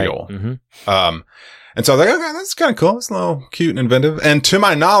video reel. Mm-hmm. And so I was like, okay, that's kind of cool. It's a little cute and inventive. And to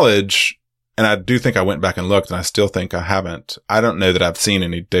my knowledge, and I do think I went back and looked, and I still think I haven't. I don't know that I've seen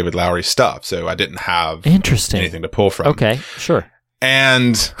any David Lowery stuff, so I didn't have anything to pull from. Okay, sure.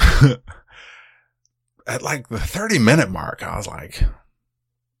 And at like the 30-minute mark, I was like,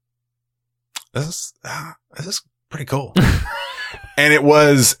 this is pretty cool. And it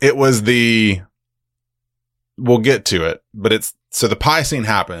was we'll get to it, but so the pie scene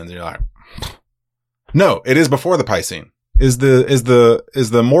happens, and you're like, no, it is before the pie scene. Is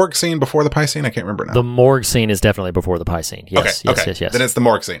the morgue scene before the pie scene? I can't remember now. The morgue scene is definitely before the pie scene. Yes, okay. Yes. Then it's the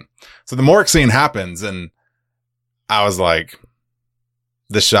morgue scene. So the morgue scene happens, and I was like,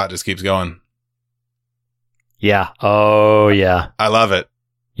 this shot just keeps going. Yeah. Oh, yeah. I love it.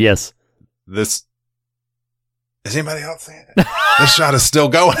 Yes. Is anybody else saying it? This shot is still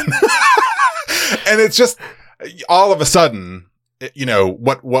going. And it's just, all of a sudden,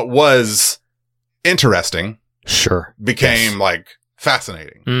 what was interesting became like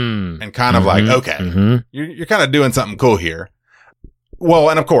fascinating and kind of like, okay, you're kind of doing something cool here. Well,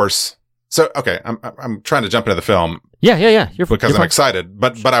 and of course, so, okay, I'm trying to jump into the film. Yeah. You're I'm excited,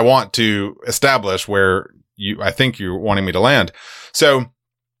 but I want to establish where I think you're wanting me to land. So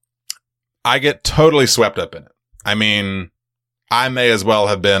I get totally swept up in it. I mean, I may as well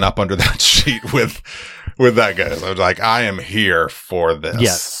have been up under that sheet with that guy. I was like, I am here for this.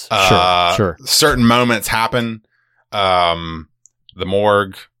 Yes. Sure. Certain moments happen. The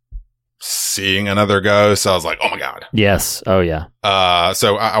morgue, seeing another ghost. I was like, oh my God. Yes. Oh yeah.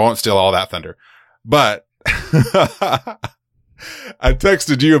 So I won't steal all that thunder, but I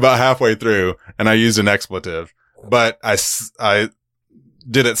texted you about halfway through, and I used an expletive, but I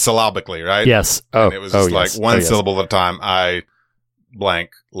did it syllabically, right? Yes. Oh, and it was just like one syllable at a time. I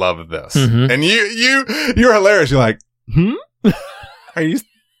blank love this. And you're hilarious. You're like, are you?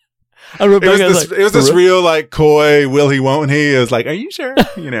 I wrote back, it was this real like coy, will he, won't he? It was like, are you sure?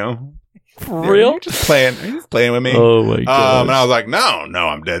 For real? Are you just playing with me? Oh my God. And I was like, no,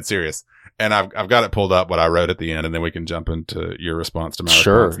 I'm dead serious. And I've got it pulled up what I wrote at the end, and then we can jump into your response to my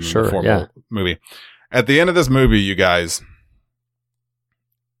response in the formal movie. At the end of this movie, you guys,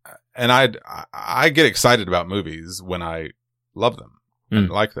 and I get excited about movies when I love them and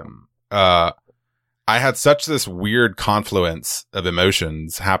like them. I had such this weird confluence of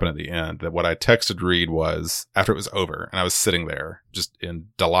emotions happen at the end that what I texted Reed was, after it was over and I was sitting there just in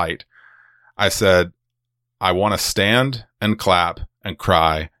delight, I said, I want to stand and clap and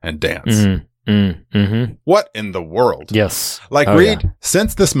cry and dance. What in the world? Yes. Like, Reed,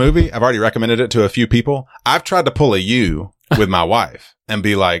 since this movie, I've already recommended it to a few people. I've tried to pull a you with my wife and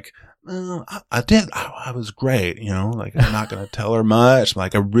be like, I did. I was great. You know, like, I'm not going to tell her much.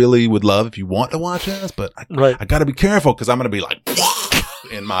 Like, I really would love if you want to watch this, but I got to be careful because I'm going to be like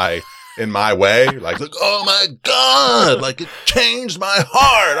in my way. Like, oh my God, like it changed my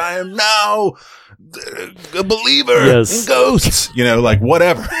heart. I am now a believer in ghosts, you know, like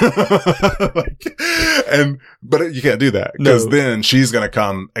whatever. But you can't do that because then she's going to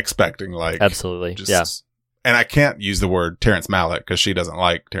come expecting like, absolutely. And I can't use the word Terrence Malick because she doesn't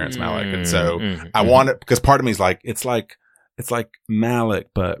like Terrence Malick. And so I want it because part of me is like, it's like Malick,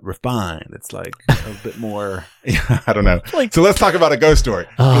 but refined. It's like a bit more, I don't know. So let's talk about A Ghost Story.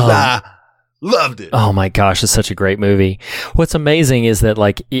 I loved it. Oh my gosh, it's such a great movie. What's amazing is that,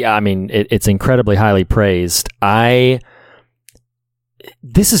 like, I mean, it's incredibly highly praised.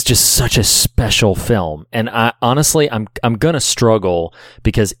 This is just such a special film, and I honestly, I'm gonna struggle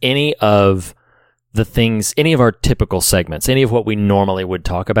because any of our typical segments, any of what we normally would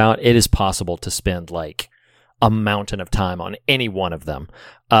talk about, it is possible to spend like a mountain of time on any one of them.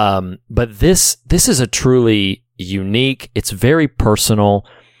 But this is a truly unique. It's very personal.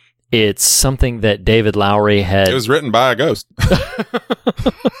 It's something that David Lowery had. It was written by a ghost.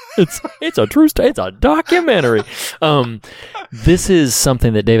 It's a true story. It's a documentary. This is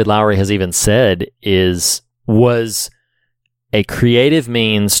something that David Lowery has even said was a creative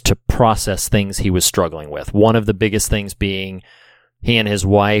means to process things he was struggling with. One of the biggest things being he and his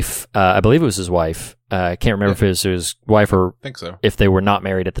wife, I believe it was his wife. I can't remember if it was his wife or I think so. If they were not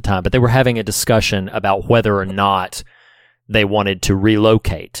married at the time, but they were having a discussion about whether or not they wanted to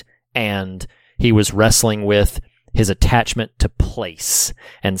relocate. And he was wrestling with his attachment to place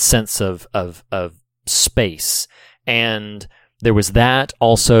and sense of space. And there was that,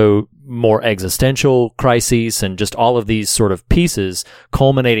 also more existential crises, and just all of these sort of pieces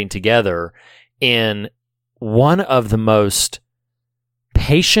culminating together in one of the most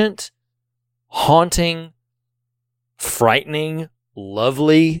patient, haunting, frightening,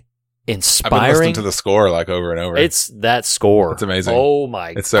 lovely, inspiring. I've been listening to the score like over and over. It's that score. It's amazing. Oh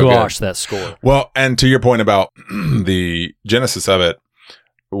my so gosh, good. that score. Well, and to your point about the genesis of it,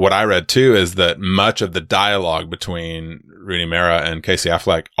 what I read too is that much of the dialogue between Rooney Mara and Casey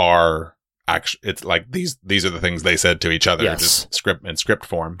Affleck are actually, it's like these are the things they said to each other, just script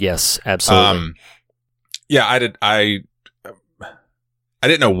form. Yes, absolutely. I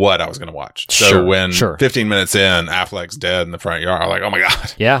didn't know what I was going to watch. So when 15 minutes in, Affleck's dead in the front yard, I'm like, oh my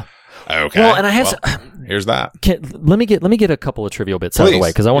God. Yeah. Okay. Well, and I have here's that. Let me get a couple of trivial bits out of the way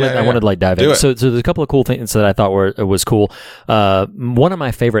because I wanted to like dive in. So there's a couple of cool things that I thought was cool. One of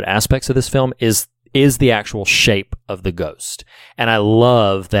my favorite aspects of this film is the actual shape of the ghost, and I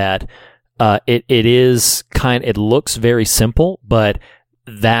love that it looks very simple, but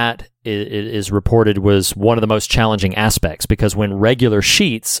that is reported was one of the most challenging aspects because when regular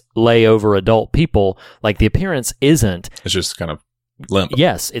sheets lay over adult people, like the appearance isn't. It's just kind of limp.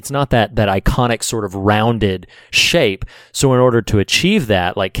 Yes, it's not that iconic sort of rounded shape. So in order to achieve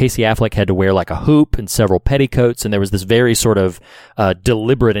that, like Casey Affleck had to wear like a hoop and several petticoats, and there was this very sort of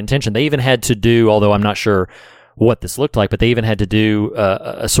deliberate intention. They even had to do, although I'm not sure what this looked like, but they even had to do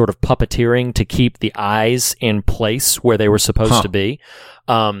a sort of puppeteering to keep the eyes in place where they were supposed to be.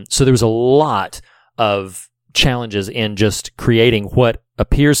 So there was a lot of challenges in just creating what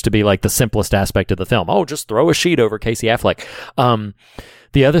appears to be like the simplest aspect of the film. Oh, just throw a sheet over Casey Affleck.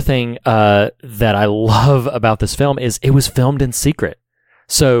 The other thing that I love about this film is it was filmed in secret.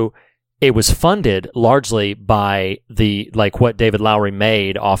 So it was funded largely by what David Lowery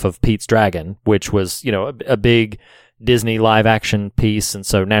made off of Pete's Dragon, which was, a big Disney live action piece. And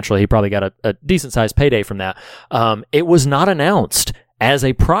so naturally he probably got a decent sized payday from that. It was not announced as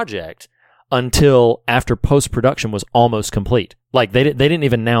a project until after post-production was almost complete. Like they didn't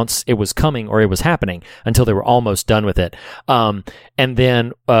even announce it was coming or it was happening until they were almost done with it. And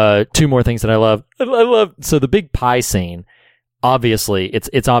then two more things that I love. So the big pie scene, obviously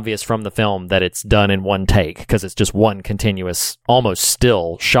it's obvious from the film that it's done in one take because it's just one continuous, almost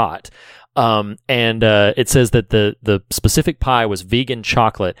still shot. And it says that the specific pie was vegan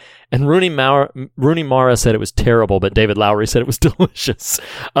chocolate, and Rooney Mara said it was terrible, but David Lowery said it was delicious.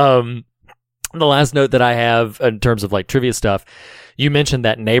 The last note that I have in terms of like trivia stuff, you mentioned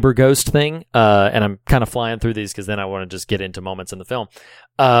that neighbor ghost thing, and I'm kind of flying through these because then I want to just get into moments in the film.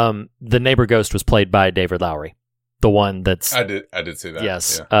 The neighbor ghost was played by David Lowery, the one that's I did see that.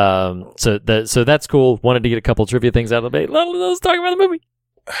 yes. Yeah. So that's cool. Wanted to get a couple trivia things out of the way. Let's talk about the movie.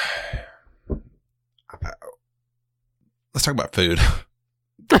 Let's talk about food.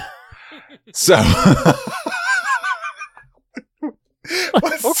 So,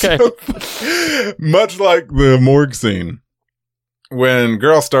 Okay. Much like the morgue scene, when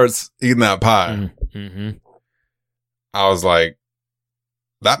girl starts eating that pie, Mm-hmm. I was like,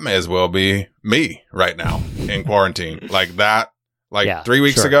 that may as well be me right now in quarantine. Like that, Yeah, 3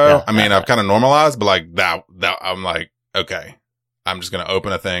 weeks sure. ago. Yeah, I mean, yeah, I've kind of normalized, but like that, I'm like, okay, I'm just going to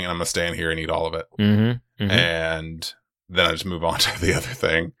open a thing and I'm going to stand here and eat all of it. Mm-hmm. Mm-hmm. And then I just move on to the other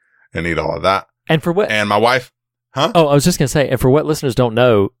thing and eat all of that. And for what? And my wife, huh? Oh, I was just gonna say, and for what listeners don't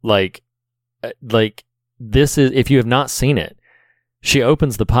know, like this is, if you have not seen it, she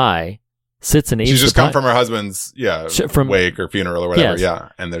opens the pie, sits and eats. She's just the come pie. from her husband's, from wake or funeral or whatever. Yes. Yeah.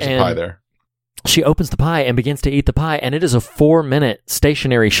 And there's a And pie there. She opens the pie and begins to eat the pie, and it is a 4-minute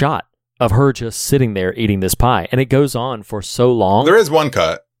stationary shot of her just sitting there eating this pie, and it goes on for so long. There is one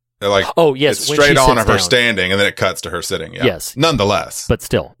cut. They're like, Oh yes, it's when straight she on sits of her down. standing and then it cuts to her sitting. Yeah. Yes. Nonetheless, But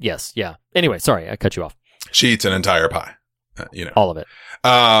still, yes, yeah. Anyway, sorry, I cut you off. she eats an entire pie, All of it.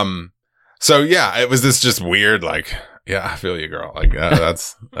 So yeah, it was this just weird, like, yeah, I feel you, girl. Like,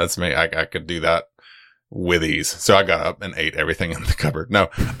 that's me. I could do that with ease. So I got up and ate everything in the cupboard. No.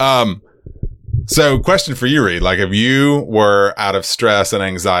 So question for you, Reed, like if you were out of stress and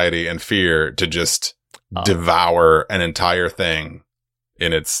anxiety and fear to just devour an entire thing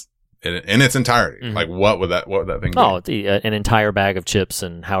in its entirety, Mhm. like what would that thing be? Oh, an entire bag of chips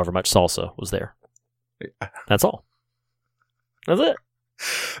and however much salsa was there. That's all. That's it.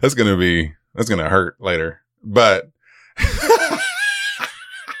 That's gonna hurt later. But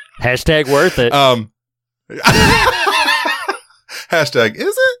Hashtag worth it. Hashtag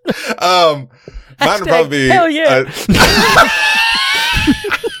is it? Mine would probably be hell yeah.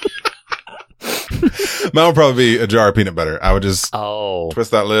 mine would probably be a jar of peanut butter. I would just Oh.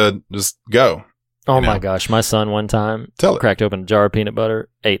 twist that lid, just go. Oh You know. my gosh. My son one time Tell it. cracked open a jar of peanut butter,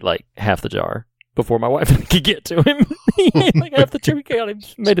 ate like half the jar before my wife could get to him. He ate like half the jar. He got him,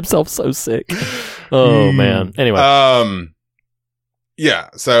 made himself so sick. Oh man. Anyway. Yeah.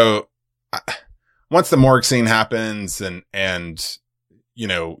 So once the morgue scene happens and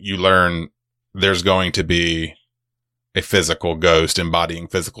you learn there's going to be a physical ghost embodying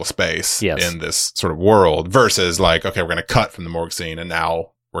physical space Yes. in this sort of world versus like, okay, we're going to cut from the morgue scene and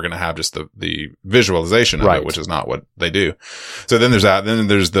now we're going to have just the visualization of Right. it, which is not what they do. So then there's that. Then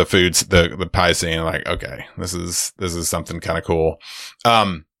there's the foods, the pie scene. Like, okay, this is something kind of cool.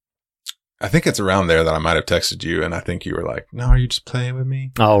 I think it's around there that I might have texted you and I think you were like, no, are you just playing with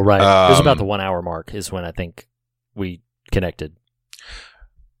me? Oh, right. It was about the Um, 1 hour mark is when I think we connected.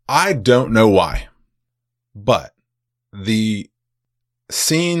 I don't know why, but the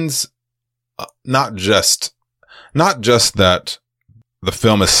scenes, not just that the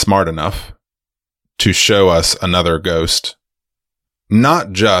film is smart enough to show us another ghost,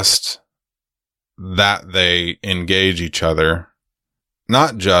 not just that they engage each other,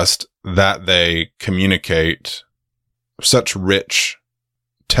 not just that they communicate such rich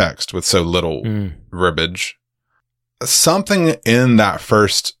text with so little verbiage. Something in that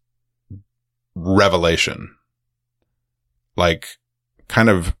first revelation, like kind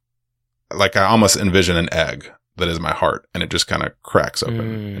of like I almost envision an egg that is my heart and it just kind of cracks open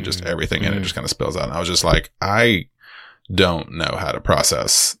and just everything in it just kind of spills out. And I was just like, I don't know how to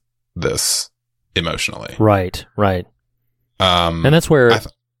process this emotionally. Right. Right. And And that's where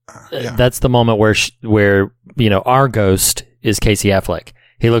yeah. that's the moment where our ghost is Casey Affleck.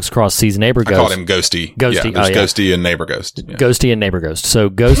 He looks across, sees neighbor I ghost. called him Ghosty. Ghosty, Yeah, there's oh, yeah. Ghosty and Neighbor Ghost. Yeah. Ghosty and neighbor ghost. So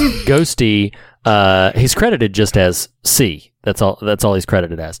Ghosty, he's credited just as C. That's all he's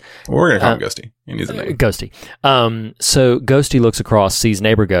credited as. We're going to call him Ghosty. He needs a name. Ghosty. So Ghosty looks across, sees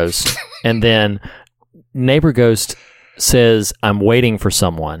neighbor ghost, and then neighbor ghost says, "I'm waiting for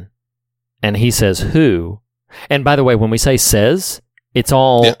someone," and he says, "Who?" And by the way, when we say "says," it's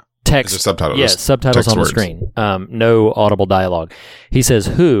all Yeah. text. It's a subtitle. Yeah, Just subtitles text on words. the screen. No audible dialogue. He says,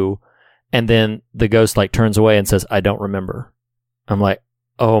 "Who?" And then the ghost like turns away and says, "I don't remember." I'm like,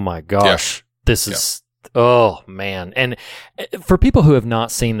 "Oh my gosh, this is." Oh man. And for people who have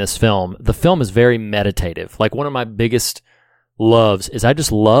not seen this film, the film is very meditative. Like one of my biggest loves is I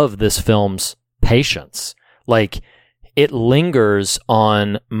just love this film's patience. Like it lingers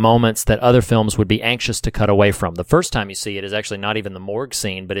on moments that other films would be anxious to cut away from. The first time you see it is actually not even the morgue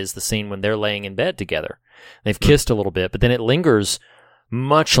scene, but is the scene when they're laying in bed together. They've kissed a little bit, but then it lingers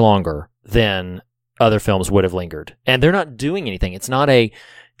much longer than other films would have lingered. And they're not doing anything. It's not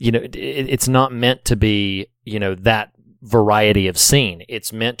it's not meant to be, that variety of scene.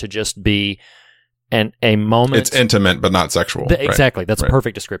 It's meant to just be a moment. It's intimate, but not sexual. Exactly. That's a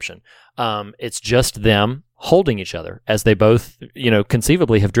perfect description. It's just them holding each other as they both,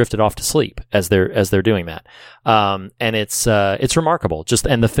 conceivably have drifted off to sleep as they're doing that. And it's remarkable.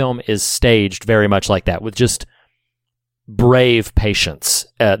 And the film is staged very much like that, with just brave patience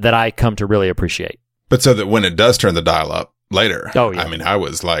that I come to really appreciate. But so that when it does turn the dial up later, oh, yeah. I mean, I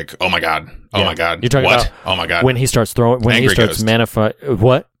was like, oh my God. Oh my God. You're talking what? About oh my God. When he starts what?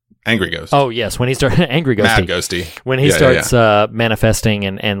 Angry Ghost. Oh, yes. When he starts, Angry Ghosty. Mad Ghosty. When he starts manifesting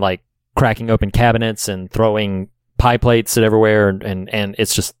and like cracking open cabinets and throwing pie plates at everywhere. And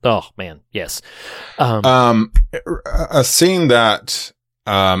it's just, oh man. Yes. A scene that,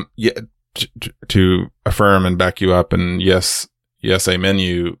 to affirm and back you up, and yes, amen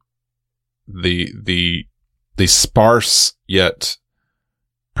you, the sparse yet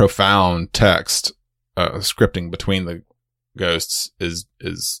profound text, scripting between the ghosts is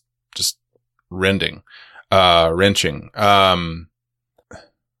just wrenching. I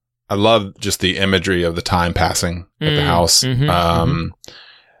love just the imagery of the time passing at the house.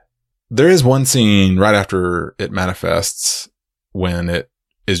 There is one scene right after it manifests when it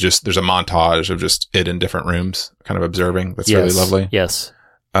is just, there's a montage of just it in different rooms, kind of observing. That's really lovely. Yes.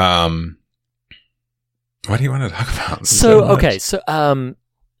 What do you want to talk about?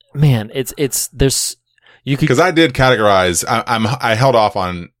 Man, there's, you could, because I did categorize, I held off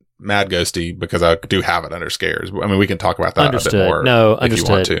on Mad Ghosty because I do have it under scares. I mean, we can talk about that a bit more. No, if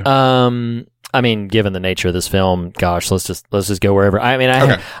understood. you want to. I mean, given the nature of this film, gosh, let's just go wherever. I mean,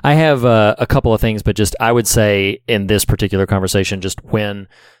 I have a couple of things, but just I would say in this particular conversation, just when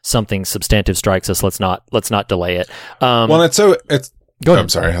something substantive strikes us, let's not delay it. Well, Go ahead. I'm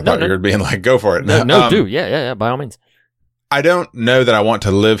sorry. I thought you were being like, go for it. Do. Yeah, by all means. I don't know that I want to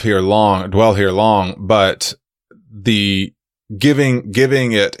dwell here long, but the giving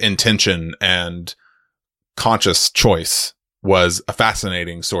it intention and conscious choice was a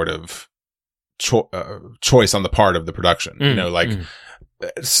fascinating sort of choice on the part of the production.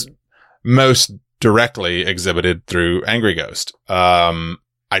 It's most directly exhibited through Angry Ghost.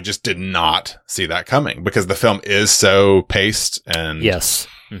 I just did not see that coming because the film is so paced and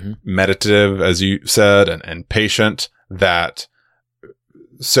meditative, as you said, and patient that.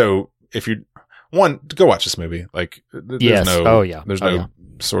 So if you go watch this movie, like there's no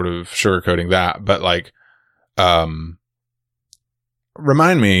sort of sugarcoating that, but like,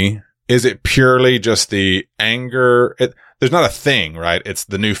 remind me, is it purely just the anger? There's not a thing, right? It's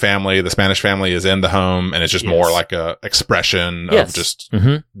the new family. The Spanish family is in the home, and it's just more like a expression of just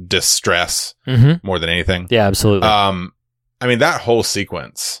distress more than anything. Yeah, absolutely. I mean, that whole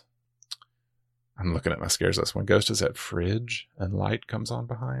sequence. I'm looking at my scares list. When Ghost is at fridge and light comes on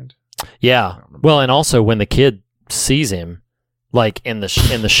behind. Yeah. Well, and also when the kid sees him, like in the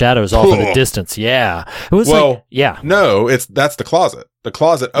shadows off in the distance. Yeah. It was No, that's the closet. The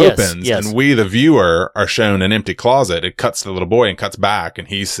closet opens and we, the viewer, are shown an empty closet. It cuts to the little boy and cuts back and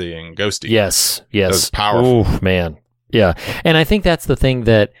he's seeing Ghosty. Yes. That's powerful. Ooh, man. Yeah. And I think that's the thing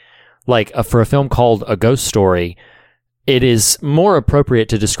that, like, for a film called A Ghost Story, it is more appropriate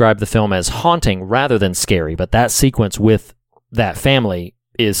to describe the film as haunting rather than scary. But that sequence with that family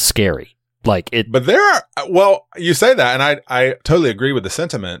is scary. But you say that, and I totally agree with the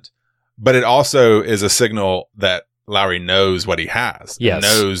sentiment, but it also is a signal that Lowry knows what he has. Yes.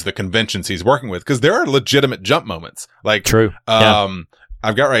 Knows the conventions he's working with, because there are legitimate jump moments. Like, true.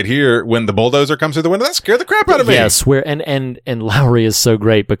 I've got right here when the bulldozer comes through the window. That scared the crap out of me. Yes, and Lowry is so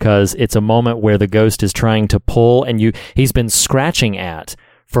great because it's a moment where the ghost is trying to pull, and he's been scratching at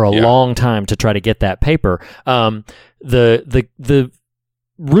for a long time to try to get that paper. The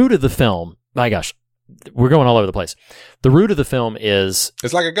root of the film, my gosh, we're going all over the place. The root of the film is...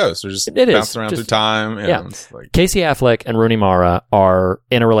 It's like a ghost. They're just bouncing around through time. Casey Affleck and Rooney Mara are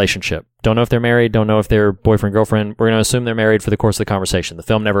in a relationship. Don't know if they're married. Don't know if they're boyfriend, girlfriend. We're going to assume they're married for the course of the conversation. The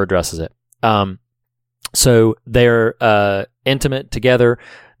film never addresses it. So they're intimate together.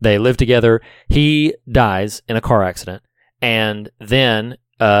 They live together. He dies in a car accident and then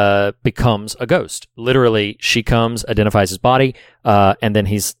becomes a ghost. Literally, she comes, identifies his body, and then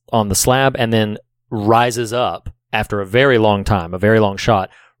he's on the slab and then rises up after a very long time, a very long shot,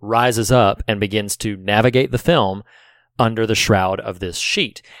 rises up and begins to navigate the film under the shroud of this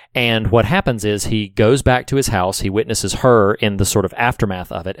sheet. And what happens is he goes back to his house. He witnesses her in the sort of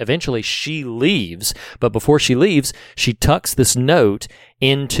aftermath of it. Eventually, she leaves, but before she leaves, she tucks this note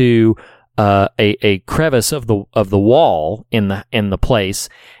into a crevice of the wall in the place.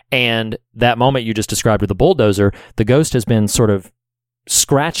 And that moment you just described with the bulldozer, the ghost has been sort of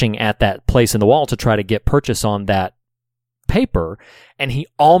scratching at that place in the wall to try to get purchase on that paper, and he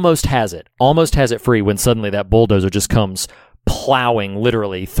almost has it free when suddenly that bulldozer just comes plowing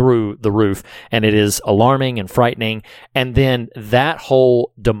literally through the roof, and it is alarming and frightening. And then that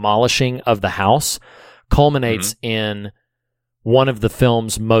whole demolishing of the house culminates in one of the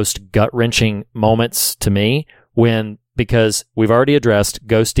film's most gut-wrenching moments to me, because we've already addressed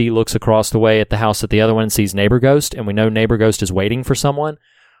Ghosty looks across the way at the house at the other one and sees Neighbor Ghost, and we know Neighbor Ghost is waiting for someone.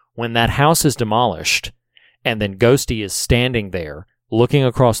 When that house is demolished, and then Ghosty is standing there looking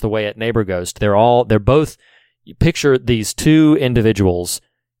across the way at Neighbor Ghost, they're both, you picture these two individuals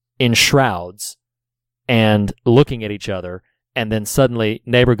in shrouds and looking at each other, and then suddenly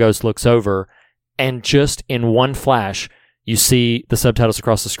Neighbor Ghost looks over, and just in one flash, you see the subtitles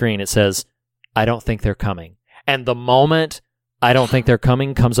across the screen. It says, "I don't think they're coming." And the moment "I don't think they're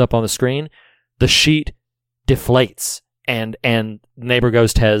coming" comes up on the screen, the sheet deflates, and Neighbor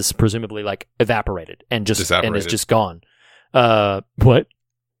Ghost has presumably like evaporated and is just gone. What?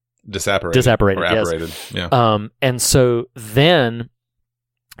 Disapparated. Or yes. apparated. Yeah. And so then,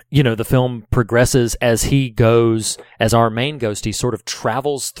 the film progresses as our main Ghosty sort of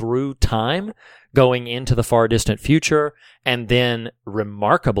travels through time, going into the far distant future, and then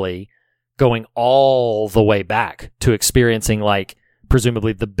remarkably going all the way back to experiencing, like,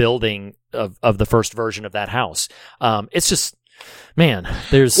 presumably the building of the first version of that house. It's just, man,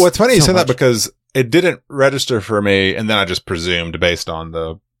 there's... Well, it's funny you so said much. that, because it didn't register for me, and then I just presumed based on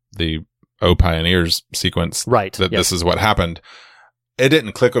the O Pioneers sequence Right. that Yep. this is what happened. It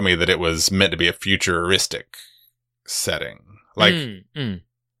didn't click with me that it was meant to be a futuristic setting. Like,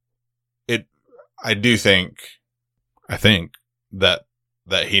 I think that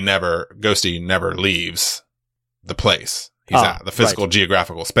Ghosty never leaves the place he's at, the physical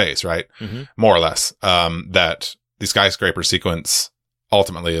geographical space, right? Mm-hmm. More or less. That the skyscraper sequence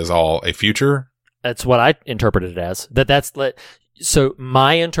ultimately is all a future. That's what I interpreted it as. So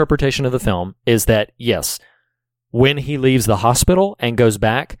my interpretation of the film is that, yes, when he leaves the hospital and goes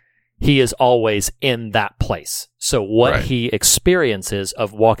back, he is always in that place. So what he experiences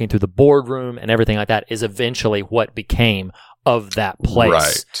of walking through the boardroom and everything like that is eventually what became of that place.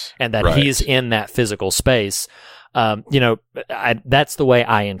 Right. And that he's in that physical space. That's the way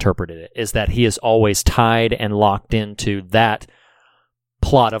I interpreted it, is that he is always tied and locked into that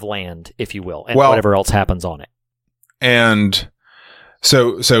plot of land, if you will, and whatever else happens on it. And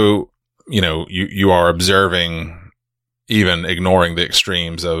so you are observing, even ignoring the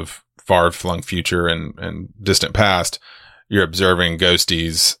extremes of far-flung future and distant past, you're observing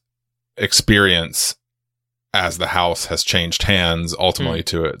Ghosty's experience as the house has changed hands, ultimately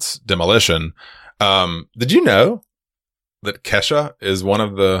to its demolition. Did you know that Kesha is one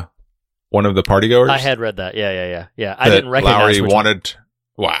of the partygoers? I had read that. Yeah. I didn't recognize Lowry wanted.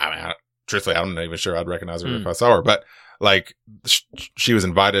 Well, I mean, truthfully, I'm not even sure I'd recognize her if I saw her. But like, she was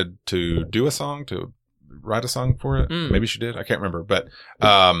invited to do a song, to write a song for it. Maybe she did. I can't remember. But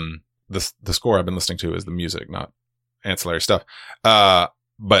the score I've been listening to is the music, not ancillary stuff.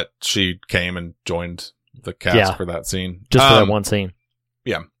 But she came and joined the cast for that scene, just for that one scene.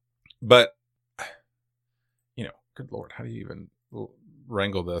 Yeah, but good Lord, how do you even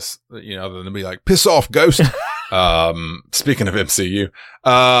wrangle this? Other than be like, piss off, Ghost. Speaking of MCU,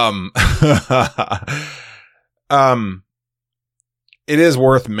 it is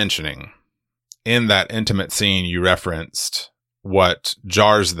worth mentioning in that intimate scene you referenced what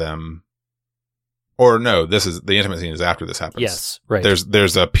jars them. Or no, the intimate scene is after this happens. Yes, right.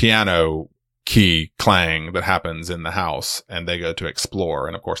 There's a piano key clang that happens in the house, and they go to explore,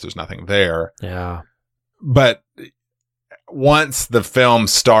 and of course there's nothing there. Yeah. But once the film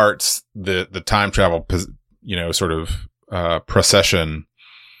starts the time travel, sort of procession,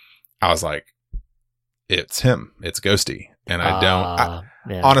 I was like, it's him. It's Ghosty. And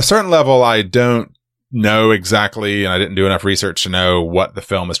on a certain level, I don't know exactly, and I didn't do enough research to know what the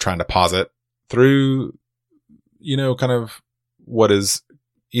film is trying to posit through, kind of what is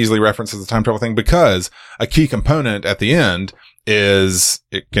easily referenced as a time travel thing, because a key component at the end is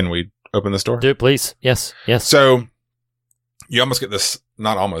can we open this door? Do it, please. Yes. So you almost get this,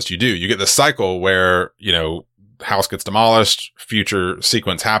 not almost, you do. You get this cycle where, house gets demolished, future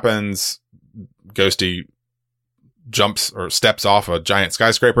sequence happens, Ghosty jumps or steps off a giant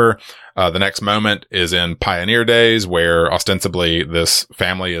skyscraper. The next moment is in Pioneer Days, where ostensibly this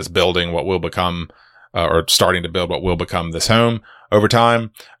family is building what will become, or starting to build what will become this home over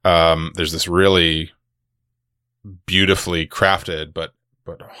time. There's this really beautifully crafted, but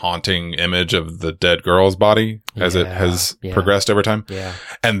haunting image of the dead girl's body as it has progressed over time. Yeah.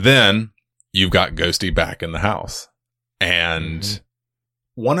 And then you've got Ghosty back in the house. And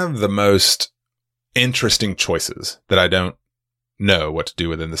one of the most interesting choices that I don't know what to do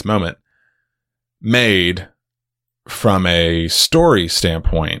with in this moment, made from a story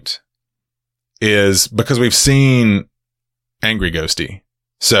standpoint, is because we've seen Angry Ghosty.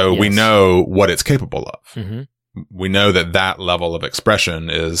 So we know what it's capable of. Mm-hmm. We know that level of expression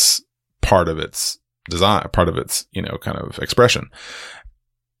is part of its design, part of its, kind of expression.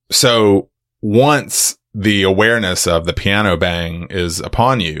 So once the awareness of the piano bang is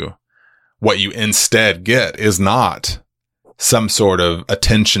upon you, what you instead get is not some sort of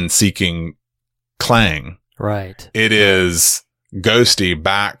attention-seeking clang. Right. It is Ghosty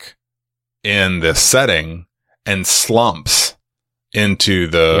back in this setting and slumps into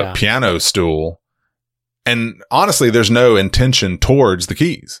the piano stool. And honestly, there's no intention towards the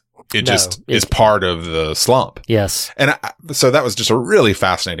keys. It just is part of the slump. Yes. And so that was just a really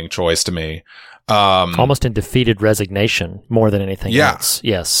fascinating choice to me. Almost in defeated resignation more than anything else.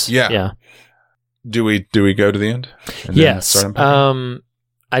 Yes. Yeah. Do we go to the end? Yes.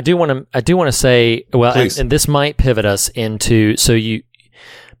 I do want to say, well, and this might pivot us into,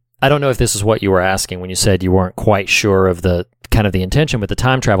 I don't know if this is what you were asking when you said you weren't quite sure of the kind of the intention with the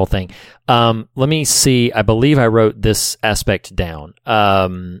time travel thing. Let me see. I believe I wrote this aspect down.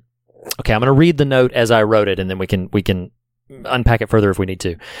 Okay, I'm going to read the note as I wrote it, and then we can unpack it further if we need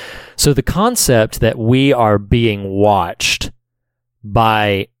to. So the concept that we are being watched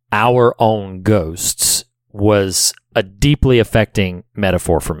by our own ghosts was a deeply affecting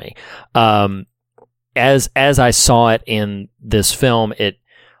metaphor for me. As I saw it in this film, it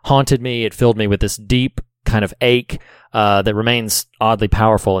haunted me. It filled me with this deep kind of ache that remains oddly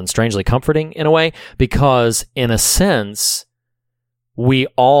powerful and strangely comforting in a way, because in a sense, we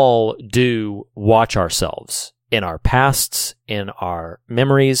all do watch ourselves in our pasts, in our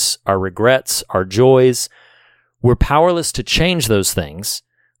memories, our regrets, our joys. We're powerless to change those things.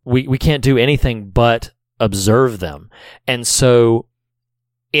 We can't do anything but observe them. And so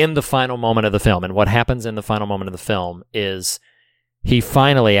in the final moment of the film, and what happens in the final moment of the film is he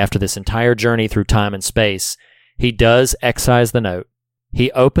finally, after this entire journey through time and space, he does excise the note.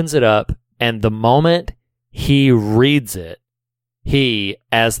 He opens it up, and the moment he reads it, he,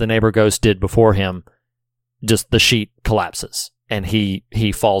 as the neighbor ghost did before him, just the sheet collapses, and he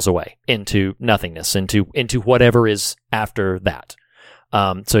falls away into nothingness, into whatever is after that.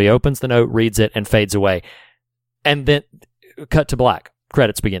 So he opens the note, reads it, and fades away. And then cut to black.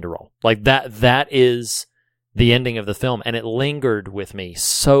 Credits begin to roll. Like that is the ending of the film, and it lingered with me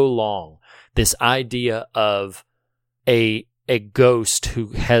so long. This idea of a ghost who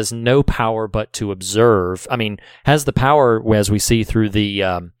has no power but to observe. I mean, has the power, as we see through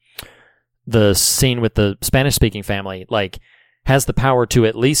the scene with the Spanish-speaking family, like has the power to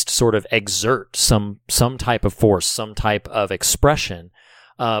at least sort of exert some type of force, some type of expression,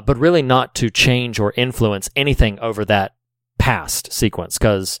 but really not to change or influence anything over that past sequence,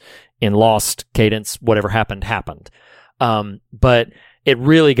 because in Lost, Cadence, whatever happened. But it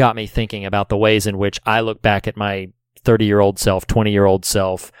really got me thinking about the ways in which I look back at my 30-year-old self, 20-year-old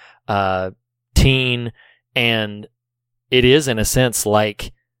self, teen, and it is in a sense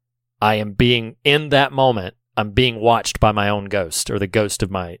like I am being, in that moment, I'm being watched by my own ghost, or the ghost of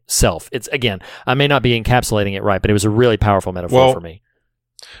myself. It's, again, I may not be encapsulating it right, but it was a really powerful metaphor for me.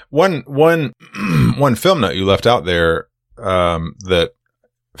 One film note you left out there that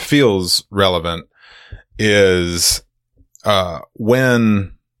feels relevant is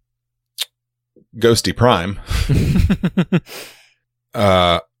when Ghosty Prime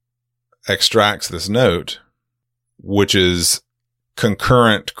extracts this note, which is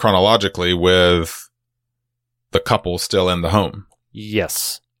concurrent chronologically with the couple still in the home.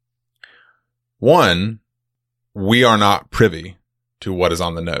 Yes. One, we are not privy to what is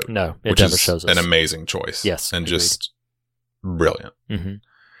on the note. No, it which never is shows us. An amazing choice. Yes. And agreed. just brilliant. Mm-hmm.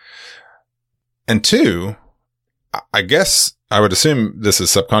 And two, I guess I would assume this is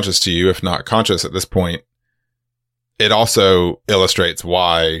subconscious to you, if not conscious at this point. It also illustrates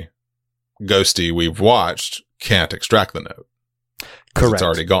why Ghosty we've watched can't extract the note. Correct. It's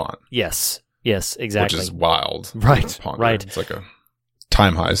already gone. Yes, exactly. Which is wild. Right. It's like a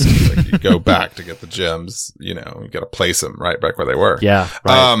time heist. Like you go back to get the gems, you got to place them right back where they were. Yeah.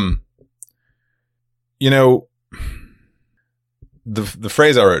 Right. the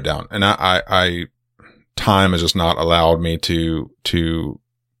phrase I wrote down, and I time has just not allowed me to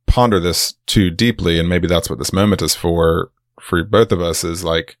ponder this too deeply, and maybe that's what this moment is for both of us, is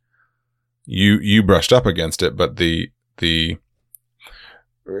like you brushed up against it, but the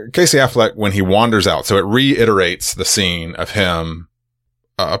Casey Affleck, when he wanders out, so it reiterates the scene of him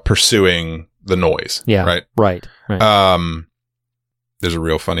pursuing the noise. Yeah. Right. There's a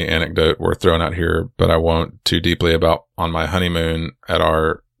real funny anecdote worth throwing out here, but I won't too deeply about on my honeymoon at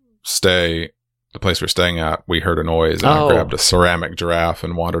our stay, the place we're staying at, we heard a noise and I grabbed a ceramic giraffe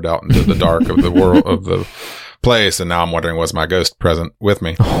and wandered out into the dark of the world of the place. And now I'm wondering, was my ghost present with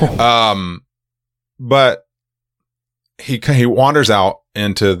me? But he wanders out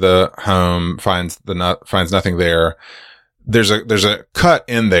into the home, finds nothing there. There's a cut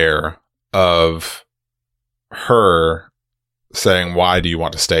in there of her saying, why do you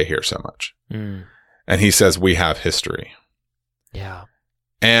want to stay here so much? And he says, we have history. Yeah.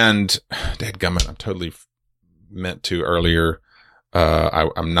 And dadgummit, I'm totally meant to earlier.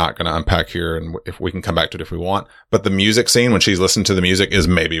 I'm not going to unpack here, and if we can come back to it if we want. But the music scene, when she's listening to the music, is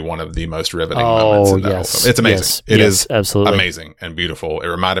maybe one of the most riveting moments in that whole film. It's amazing. Yes, it is absolutely amazing and beautiful. It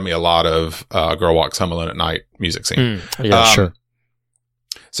reminded me a lot of Girl Walks Home Alone at Night music scene. Sure.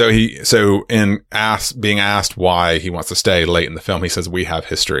 So being asked why he wants to stay late in the film, he says, we have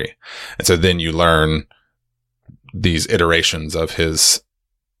history. And so then you learn these iterations of his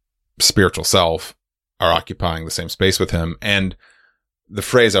spiritual self are occupying the same space with him. And the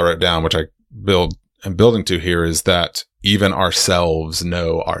phrase I wrote down, which I'm building to here, is that even ourselves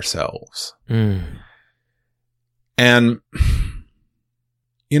know ourselves. And,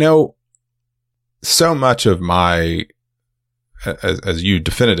 so much of my, as you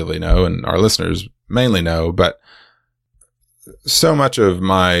definitively know, and our listeners mainly know, but so much of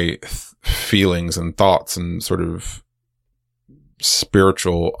my feelings and thoughts and sort of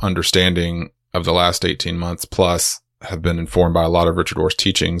spiritual understanding of the last 18 months plus have been informed by a lot of Richard Rohr's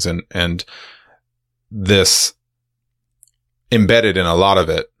teachings, and this embedded in a lot of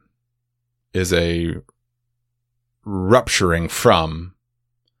it is a rupturing from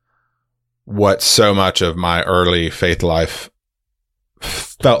what so much of my early faith life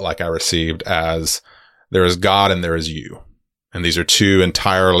felt like I received as there is God and there is you. And these are two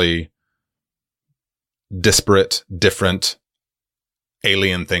entirely disparate, different,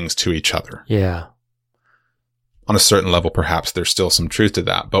 alien things to each other. Yeah. On a certain level, perhaps there's still some truth to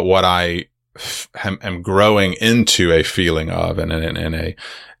that. But what I am growing into a feeling of and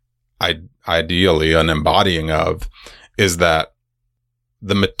ideally an embodying of is that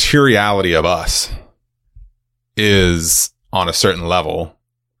the materiality of us is on a certain level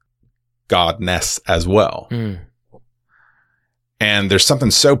godness as well. And there's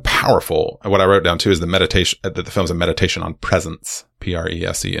something so powerful. And what I wrote down too is the meditation, that the film's a meditation on presence.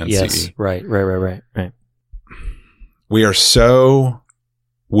 Presence. Yes. Right. We are so,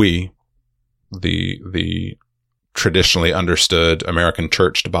 the traditionally understood American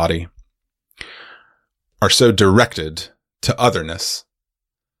churched body, are so directed to otherness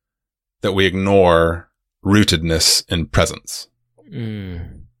that we ignore rootedness in presence.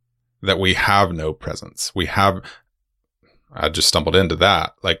 That we have no presence. I just stumbled into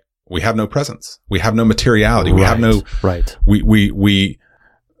that. Like, we have no presence. We have no materiality. We have no,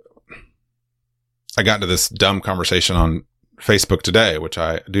 I got into this dumb conversation on Facebook today, which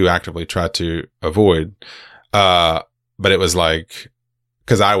I do actively try to avoid. But it was like,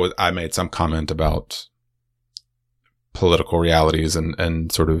 cause I made some comment about political realities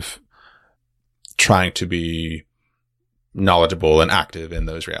and sort of trying to be knowledgeable and active in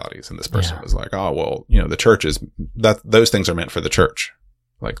those realities. And this person was like, oh, well, the church is those things are meant for the church.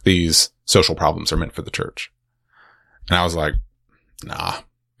 Like, these social problems are meant for the church. And I was like, nah,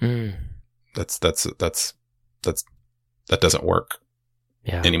 that doesn't work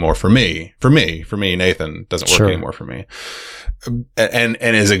anymore for me. For me, Nathan, doesn't work anymore for me. And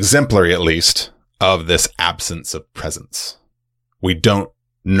is exemplary, at least, of this absence of presence. We don't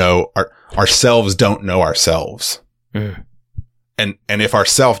know ourselves don't know ourselves. And if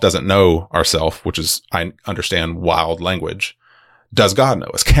ourself doesn't know ourself, which is, I understand, wild language, does God know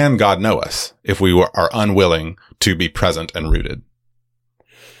us? Can God know us if we are unwilling to be present and rooted?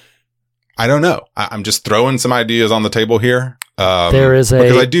 I don't know. I'm just throwing some ideas on the table here. There is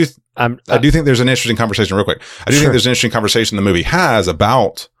because I do think there's an interesting conversation, real quick. I do think there's an interesting conversation the movie has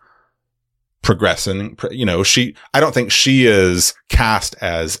about progressing. I don't think she is cast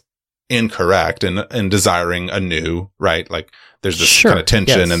as incorrect and desiring anew, right? Like, there's this kind of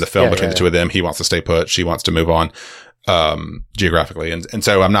tension in the film between the two of them. He wants to stay put. She wants to move on, geographically. And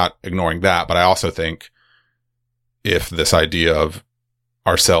so I'm not ignoring that, but I also think if this idea of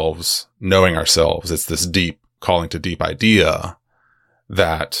ourselves, knowing ourselves, it's this deep calling to deep idea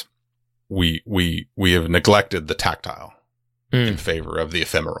that we have neglected the tactile in favor of the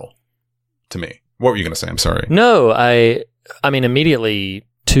ephemeral, to me. What were you going to say? I'm sorry. No, I mean, immediately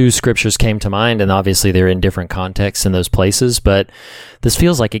two scriptures came to mind, and obviously they're in different contexts in those places, but this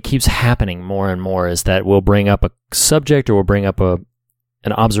feels like it keeps happening more and more, is that we'll bring up a subject or we'll bring up an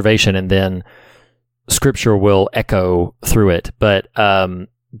observation, and then scripture will echo through it. But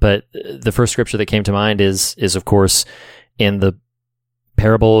the first scripture that came to mind is of course in the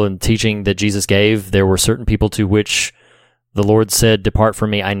parable and teaching that Jesus gave. There were certain people to which the Lord said, "Depart from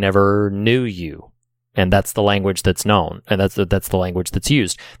me, I never knew you." And that's the language that's known, and that's the language that's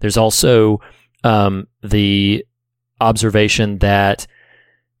used. There's also the observation that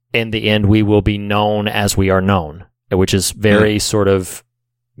in the end we will be known as we are known, which is very sort of,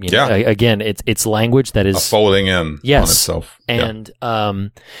 again, it's language that is a folding in on itself. And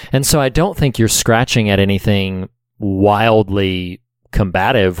so I don't think you're scratching at anything wildly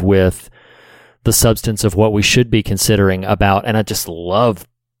combative with the substance of what we should be considering about, and I just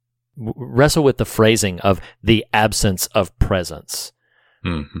wrestle with the phrasing of the absence of presence.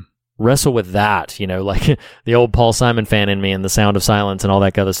 Mm-hmm. Wrestle with that, like the old Paul Simon fan in me and The Sound of Silence and all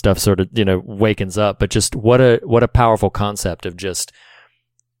that other stuff sort of, wakens up. But just what a powerful concept of just,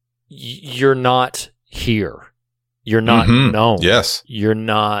 you're not here. You're not known. Yes. You're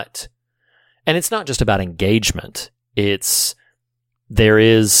not. And it's not just about engagement. It's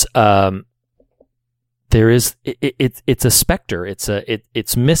a specter.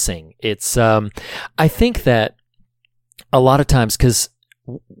 It's missing. It's I think that a lot of times, because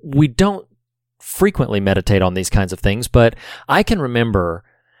we don't frequently meditate on these kinds of things, but I can remember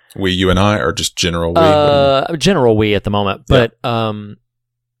you and I, or just general we? General we at the moment, but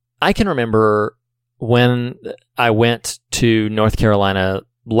I can remember when I went to North Carolina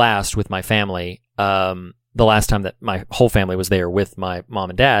last with my family, the last time that my whole family was there with my mom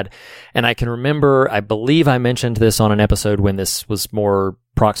and dad. And I can remember, I believe I mentioned this on an episode when this was more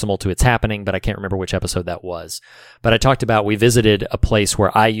proximal to its happening, but I can't remember which episode that was. But I talked about, we visited a place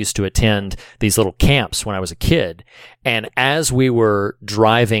where I used to attend these little camps when I was a kid. And as we were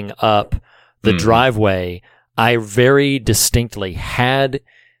driving up the driveway, I very distinctly had,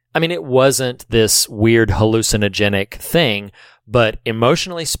 it wasn't this weird hallucinogenic thing, but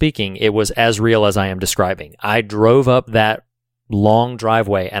emotionally speaking, it was as real as I am describing. I drove up that long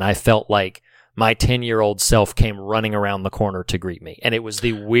driveway and I felt like my 10-year-old self came running around the corner to greet me. And it was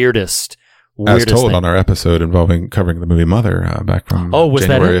the weirdest as told thing. On our episode covering the movie Mother back from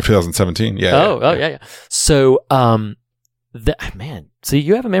January of 2017. Yeah. So, see,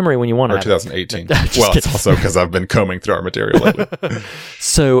 you have a memory when you want to. Or 2018. Well, it's also because I've been combing through our material lately.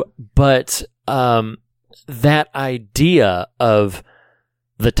 So, but that idea of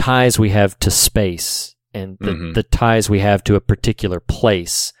the ties we have to space and the ties we have to a particular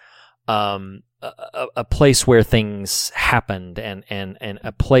place, a place where things happened and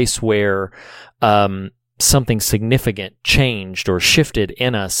a place where something significant changed or shifted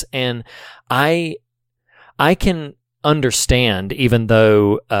in us. And I can understand, even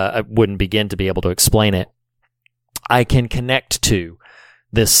though I wouldn't begin to be able to explain it, I can connect to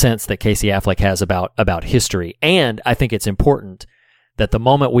this sense that Casey Affleck has about history. And I think it's important that the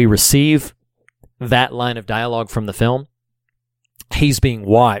moment we receive that line of dialogue from the film, he's being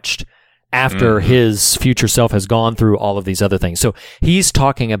watched after his future self has gone through all of these other things. So he's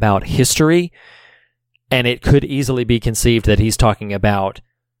talking about history, and it could easily be conceived that he's talking about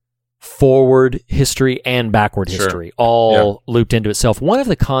forward history and backward history, all looped into itself. One of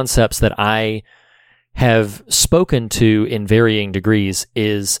the concepts that I have spoken to in varying degrees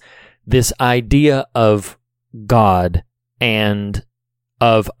is this idea of God and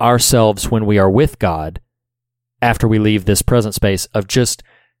of ourselves when we are with God after we leave this present space, of just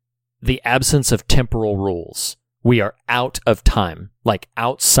the absence of temporal rules. We are out of time, like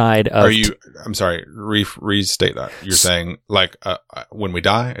outside of... I'm sorry, restate that. You're saying like when we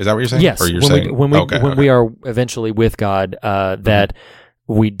die? Is that what you're saying? Yes. Or you're when we are eventually with God, that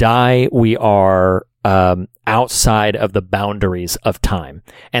we die, we are outside of the boundaries of time,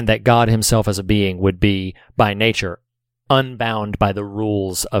 and that God himself as a being would be by nature unbound by the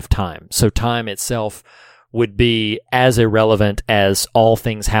rules of time. So time itself would be as irrelevant as all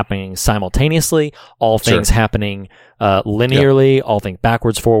things happening simultaneously, all things happening linearly, all things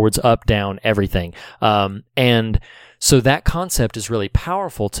backwards, forwards, up, down, everything. And so that concept is really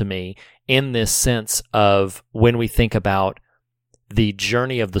powerful to me in this sense of when we think about the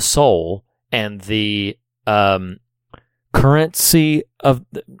journey of the soul and the currency of,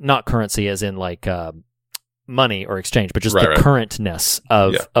 not currency as in like money or exchange, but just Right, the right. currentness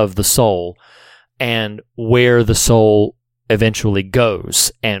of Yeah. of the soul and where the soul eventually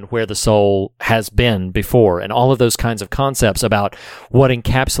goes and where the soul has been before and all of those kinds of concepts about what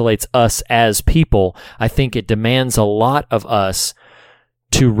encapsulates us as people. I think it demands a lot of us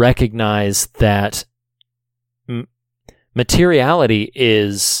to recognize that materiality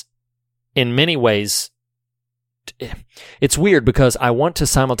is in many ways, it's weird because I want to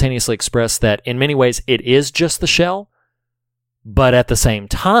simultaneously express that in many ways it is just the shell, but at the same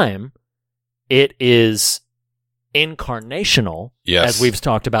time, it is incarnational, Yes. as we've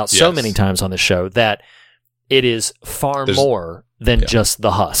talked about so Yes. many times on the show, that it is far There's- more than yeah. just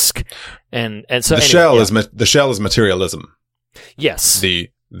the husk. And so The anyway, shell yeah. is the shell is materialism. yes, The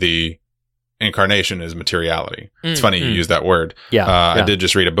incarnation is materiality. It's Mm, funny you use that word. yeah, I did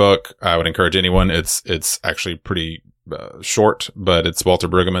just read a book. I would encourage anyone. It's actually pretty short, but it's Walter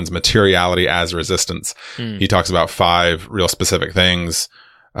Brueggemann's Materiality as Resistance. Mm. He talks about 5 real specific things: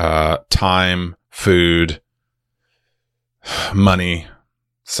 time, food, money,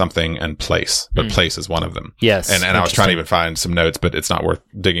 something, and place. But place is one of them. yes, And I was trying to even find some notes, but it's not worth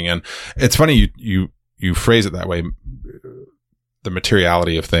digging in. It's funny you phrase it that way, the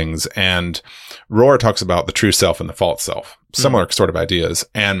materiality of things. And Rohr talks about the true self and the false self, similar sort of ideas.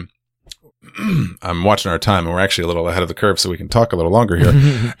 And I'm watching our time, and we're actually a little ahead of the curve, so we can talk a little longer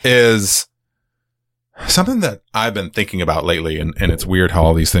here. Is something that I've been thinking about lately, and it's weird how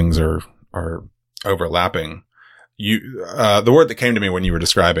all these things are overlapping. The word that came to me when you were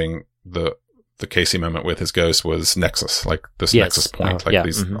describing the Casey moment with his ghost was nexus, like this Yes. nexus point, Yeah.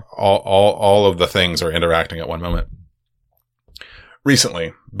 these, Mhm. all of the things are interacting at one moment.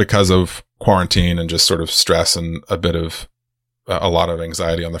 Recently, because of quarantine and just sort of stress and a bit of a lot of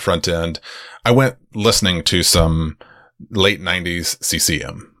anxiety on the front end, I went listening to some late 90s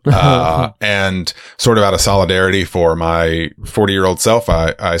CCM. And sort of out of solidarity for my 40-year-old self,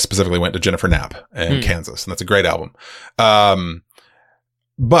 I specifically went to Jennifer Knapp in Kansas, and that's a great album.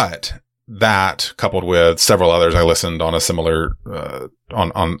 But that, coupled with several others I listened on a similar,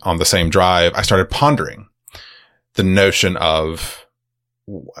 on the same drive, I started pondering the notion of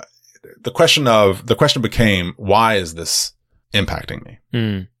the question became, why is this impacting me?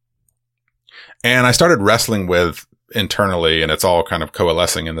 Mm. And I started wrestling with internally, and it's all kind of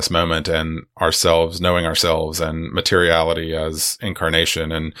coalescing in this moment, and knowing ourselves and materiality as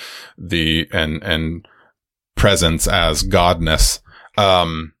incarnation and and presence as godness.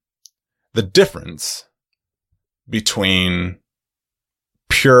 The difference between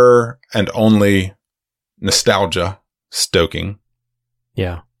pure and only nostalgia stoking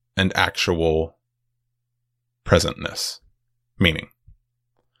Yeah. and actual presentness, meaning.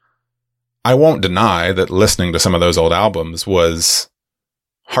 I won't deny that listening to some of those old albums was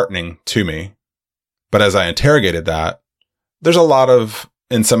heartening to me. But as I interrogated that, there's a lot of,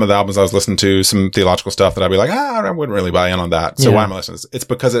 in some of the albums I was listening to, some theological stuff that I'd be like, I wouldn't really buy in on that. So Yeah. why am I listening to this? It's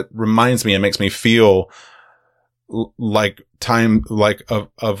because it reminds me and makes me feel like time, like of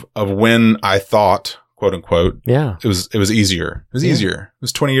when I thought, quote unquote, Yeah. it was easier. It was Yeah. easier. It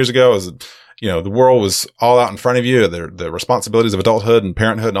was 20 years ago. It was, the world was all out in front of you. The responsibilities of adulthood and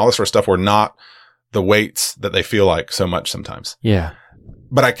parenthood and all this sort of stuff were not the weights that they feel like so much sometimes. Yeah.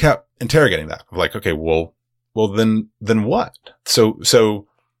 But I kept interrogating that. Like, okay, well, then what? So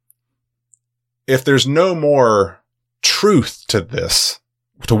if there's no more truth to this,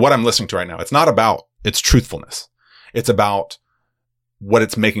 to what I'm listening to right now, it's not about its truthfulness. It's about what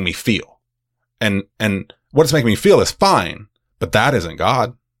it's making me feel. And what it's making me feel is fine, but that isn't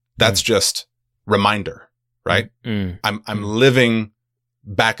God. That's just reminder, right? Mm. I'm living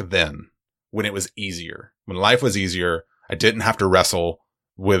back then when it was easier, when life was easier. I didn't have to wrestle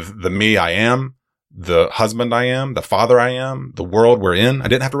with the me I am, the husband I am, the father I am, the world we're in. I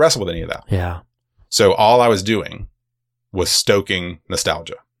didn't have to wrestle with any of that. Yeah. So all I was doing was stoking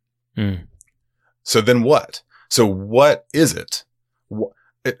nostalgia. Mm. So then what? So what is it?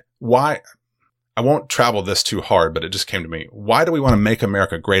 Why? I won't travel this too hard, but it just came to me. Why do we want to make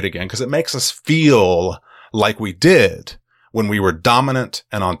America great again? Because it makes us feel like we did when we were dominant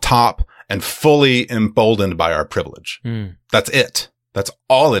and on top and fully emboldened by our privilege. Mm. That's it. That's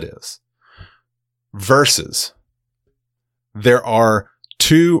all it is. Versus there are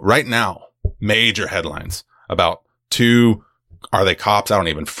 2 right now major headlines about 2, are they cops? I don't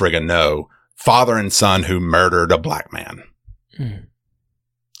even friggin' know. Father and son who murdered a black man. Mm.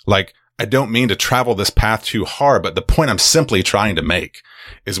 Like, I don't mean to travel this path too hard, but the point I'm simply trying to make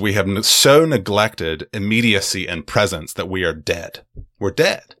is we have so neglected immediacy and presence that we are dead. We're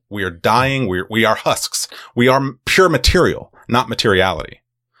dead. We are dying. We are husks. We are pure material, not materiality.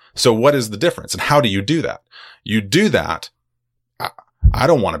 So what is the difference? And how do you do that? You do that. I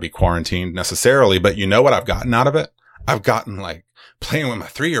don't want to be quarantined necessarily, but you know what I've gotten out of it? I've gotten like playing with my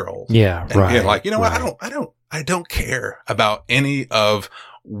 3-year-old. Yeah. And Right. being like, you know what? right. I don't care about any of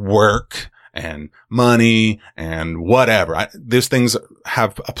work and money and whatever. Those things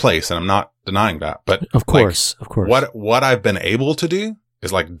have a place, and I'm not denying that. But Of course. Of course. what I've been able to do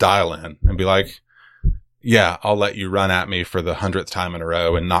is like dial in and be like, yeah, I'll let you run at me for the 100th time in a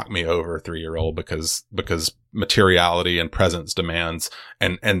row and knock me over, 3-year-old, because materiality and presence demands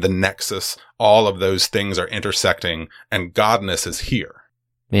and the nexus, all of those things are intersecting, and godness is here.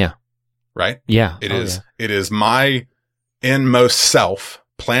 Yeah. Right? Yeah. It is my inmost self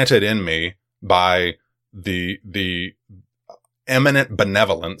planted in me by the eminent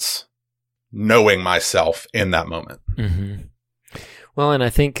benevolence, knowing myself in that moment. Mm-hmm. Well, and I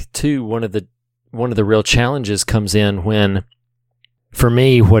think too, one of the real challenges comes in when, for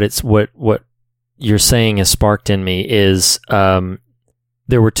me, what you're saying has sparked in me is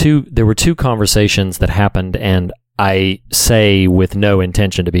there were two conversations that happened, and I say with no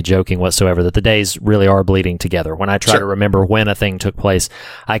intention to be joking whatsoever that the days really are bleeding together. When I try to remember when a thing took place,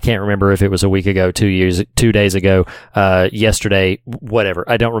 I can't remember if it was a week ago, 2 days ago, yesterday, whatever.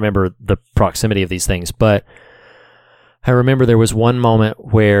 I don't remember the proximity of these things, but I remember there was one moment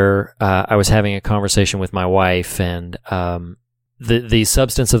where I was having a conversation with my wife, and the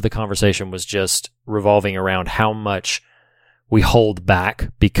substance of the conversation was just revolving around how much we hold back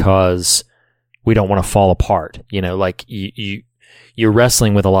because we don't want to fall apart. You know, like you're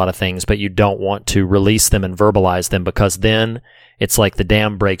wrestling with a lot of things, but you don't want to release them and verbalize them, because then it's like the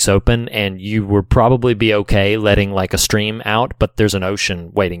dam breaks open and you would probably be okay letting like a stream out, but there's an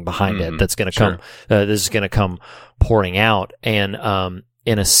ocean waiting behind it that's going to come. This is going to come pouring out. And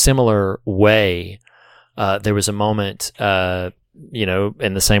in a similar way, there was a moment, you know,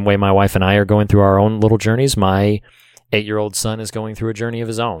 in the same way my wife and I are going through our own little journeys, my 8-year-old son is going through a journey of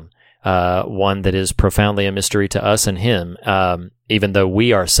his own. One that is profoundly a mystery to us and him, even though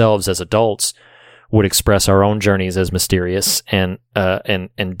we ourselves as adults would express our own journeys as mysterious and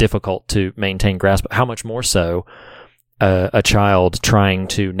difficult to maintain grasp. How much more so a child trying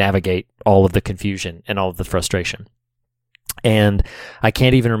to navigate all of the confusion and all of the frustration. And I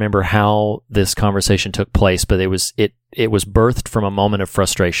can't even remember how this conversation took place, but it was birthed from a moment of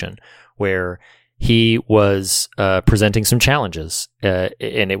frustration where he was presenting some challenges,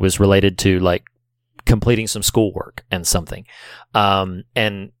 and it was related to like completing some schoolwork and something.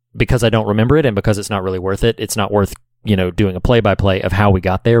 And because I don't remember it, and because it's not really worth it, it's not worth, you know, doing a play-by-play of how we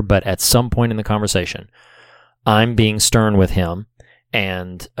got there. But at some point in the conversation, I'm being stern with him,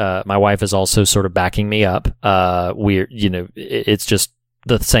 and my wife is also sort of backing me up. It's just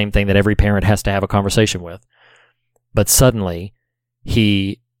the same thing that every parent has to have a conversation with. But suddenly,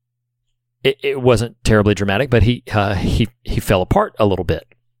 it wasn't terribly dramatic, but he fell apart a little bit,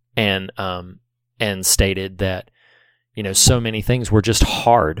 and stated that, you know, so many things were just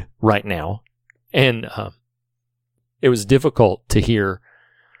hard right now, and it was difficult to hear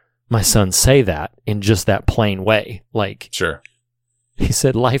my son say that in just that plain way. Like, sure, he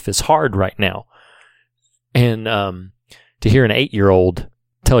said, "Life is hard right now," and to hear an 8-year-old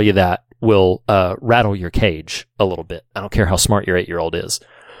tell you that will rattle your cage a little bit. I don't care how smart your 8-year-old is.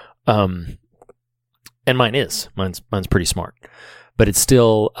 And mine is. Mine's pretty smart. But it's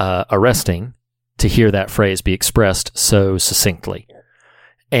still arresting to hear that phrase be expressed so succinctly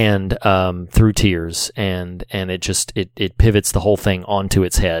and through tears, and it pivots the whole thing onto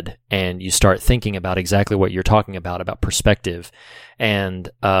its head, and you start thinking about exactly what you're talking about perspective, and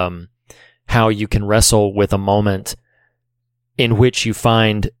how you can wrestle with a moment in which you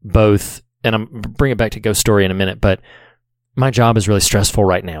find both, and I'm bring it back to Ghost Story in a minute, but my job is really stressful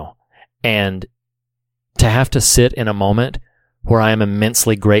right now. And to have to sit in a moment where I am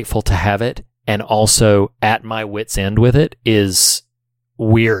immensely grateful to have it and also at my wit's end with it is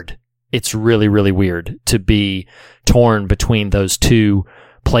weird. It's really, really weird to be torn between those two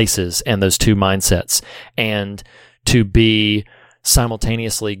places and those two mindsets, and to be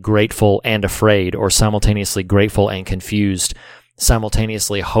simultaneously grateful and afraid, or simultaneously grateful and confused,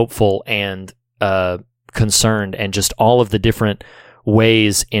 simultaneously hopeful and concerned, and just all of the different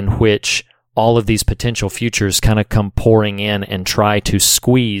ways in which all of these potential futures kind of come pouring in and try to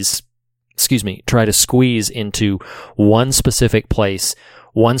squeeze into one specific place,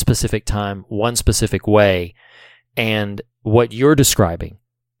 one specific time, one specific way. And what you're describing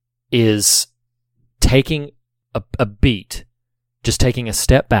is taking a beat, just taking a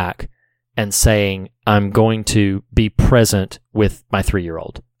step back and saying, I'm going to be present with my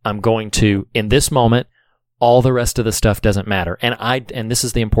 3-year-old. I'm going to, in this moment, all the rest of the stuff doesn't matter. And this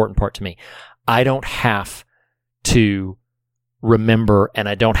is the important part to me. I don't have to remember and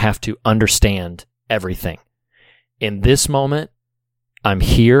I don't have to understand everything. In this moment, I'm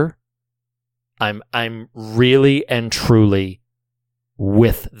here. I'm really and truly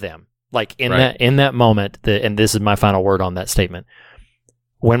with them. Like in that moment, and this is my final word on that statement.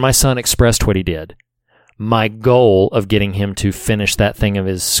 When my son expressed what he did, my goal of getting him to finish that thing of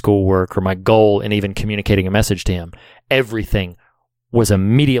his schoolwork, or my goal in even communicating a message to him, everything was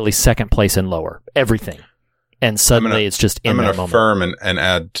immediately second place and lower. Everything. And suddenly it's just in that moment. I'm going to affirm and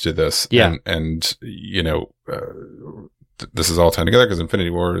add to this. Yeah. And you know, this is all tied together because Infinity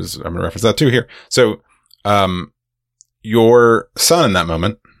War is, I'm going to reference that too here. So, your son in that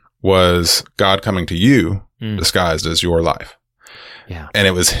moment was God coming to you disguised as your life. Yeah. And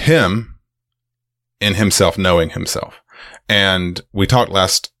it was him in himself knowing himself. And we talked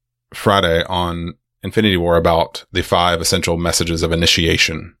last Friday on Infinity War about the 5 essential messages of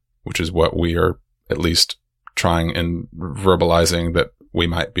initiation, which is what we are at least trying and verbalizing that we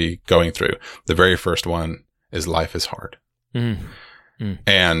might be going through. The very first one is life is hard.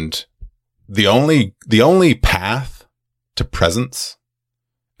 And the only path to presence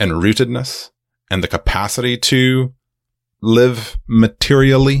and rootedness and the capacity to live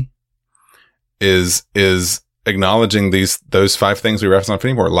materially is acknowledging those 5 things we referenced on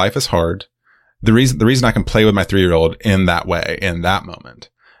Infinity War. Life is hard. The reason I can play with my 3-year-old in that way, in that moment,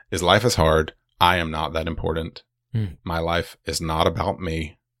 is life is hard. I am not that important. My life is not about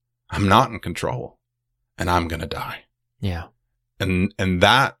me. I'm not in control, and I'm going to die. Yeah. And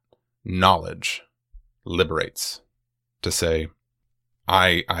that knowledge liberates to say,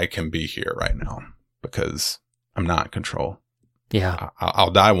 I can be here right now because I'm not in control. Yeah.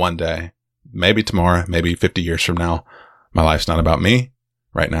 I'll die one day, maybe tomorrow, maybe 50 years from now. My life's not about me.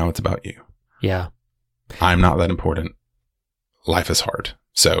 Right now, it's about you. Yeah. I'm not that important. Life is hard.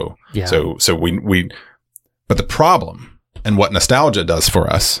 So we, but the problem and what nostalgia does for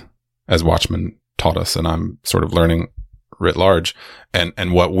us, as Watchmen taught us, and I'm sort of learning writ large,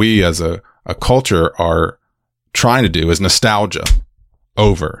 and what we as a culture are trying to do is nostalgia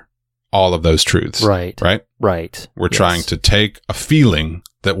over all of those truths. Right. We're trying to take a feeling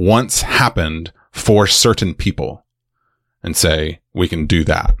that once happened for certain people and say, we can do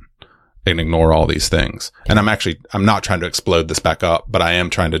that and ignore all these things. And I'm not trying to explode this back up, but I am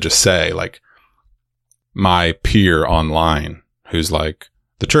trying to just say, like, my peer online who's like,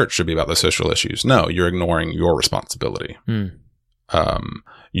 the church should be about the social issues. No, you're ignoring your responsibility.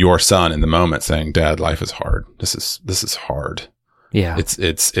 Your son in the moment saying, Dad, life is hard. This is hard. Yeah.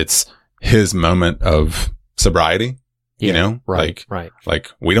 It's his moment of sobriety, you know, right.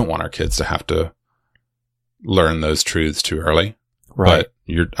 Like we don't want our kids to have to learn those truths too early. Right.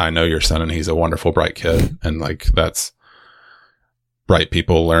 But I know your son and he's a wonderful, bright kid. And like, that's bright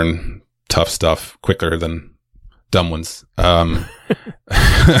people learn tough stuff quicker than dumb ones. And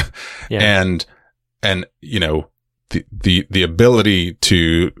you know, the ability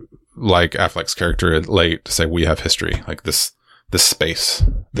to, like Affleck's character late, to say, we have history, like this space,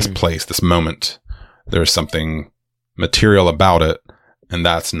 this place, this moment, there's something material about it. And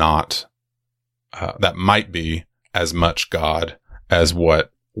that's not, that might be as much God as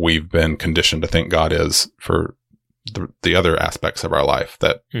what we've been conditioned to think God is for the other aspects of our life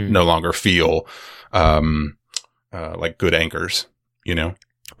that no longer feel, like good anchors, you know?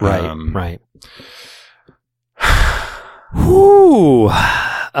 Right. Whew.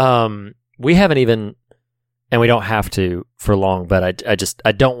 We haven't even, and we don't have to for long, but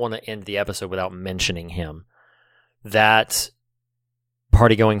I don't want to end the episode without mentioning him. That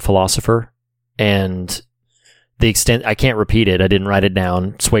party-going philosopher, and the extent, I can't repeat it. I didn't write it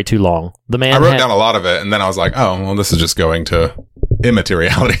down. It's way too long. The man, I wrote down a lot of it, and then I was like, oh, well, this is just going to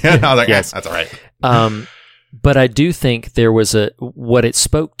immateriality. And I was like, yes, that's all right. But I do think there was what it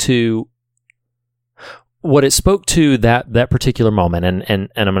spoke to that particular moment, and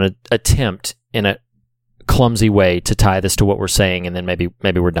I'm going to attempt in a clumsy way to tie this to what we're saying, and then maybe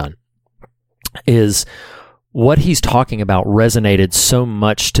we're done, is what he's talking about resonated so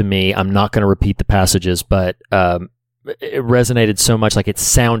much to me. I'm not going to repeat the passages, but it resonated so much, like it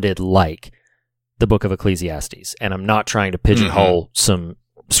sounded like the book of Ecclesiastes. And I'm not trying to pigeonhole some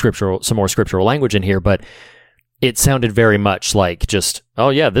more scriptural language in here, but it sounded very much like just, oh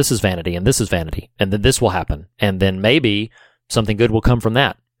yeah, this is vanity and this is vanity, and then this will happen, and then maybe something good will come from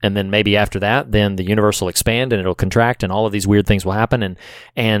that. And then maybe after that, then the universe will expand and it'll contract, and all of these weird things will happen.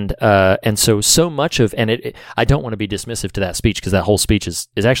 And so much of, and I don't want to be dismissive to that speech, because that whole speech is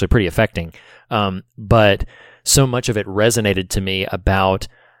actually pretty affecting. But so much of it resonated to me about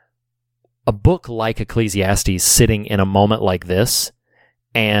a book like Ecclesiastes sitting in a moment like this,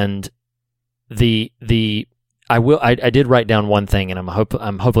 and I did write down one thing, and I'm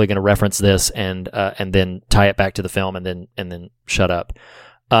hopefully going to reference this and then tie it back to the film and then shut up.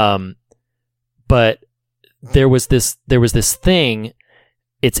 But there was this thing.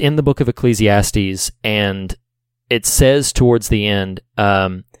 It's in the book of Ecclesiastes, and it says towards the end,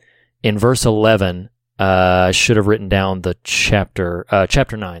 in verse 11. I should have written down the chapter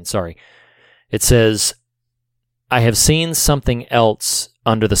 9. Sorry. It says, "I have seen something else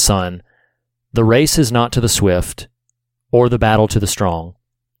under the sun. The race is not to the swift, or the battle to the strong,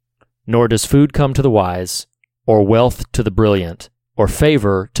 nor does food come to the wise, or wealth to the brilliant, or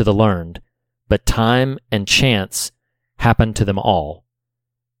favor to the learned, but time and chance happen to them all."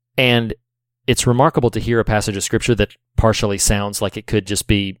 And it's remarkable to hear a passage of scripture that partially sounds like it could just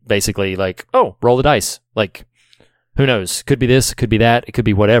be basically like, oh, roll the dice. Like, who knows? Could be this, could be that, it could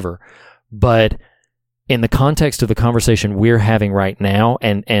be whatever. But in the context of the conversation we're having right now,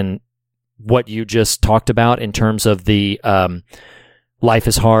 and what you just talked about in terms of the life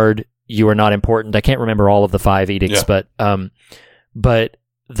is hard, you are not important. I can't remember all of the 5 edicts, but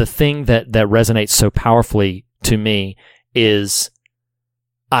the thing that resonates so powerfully to me is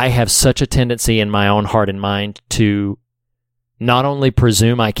I have such a tendency in my own heart and mind to not only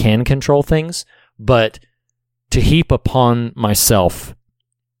presume I can control things, but to heap upon myself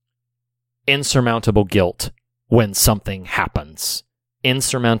insurmountable guilt when something happens,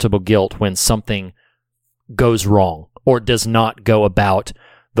 insurmountable guilt when something goes wrong or does not go about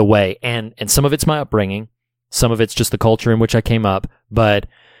the way. And some of it's my upbringing, some of it's just the culture in which I came up, but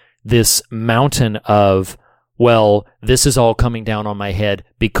this mountain of, well, this is all coming down on my head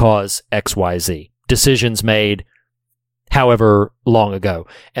because XYZ. Decisions made however long ago.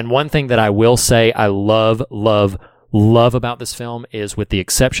 And one thing that I will say I love about this film is, with the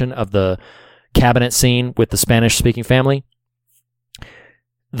exception of the cabinet scene with the Spanish-speaking family,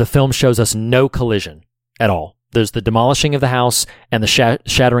 the film shows us no collision at all. There's the demolishing of the house and the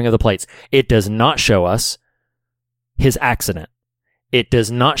shattering of the plates. It does not show us his accident. It does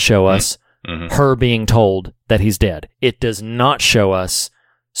not show us her being told that he's dead. It does not show us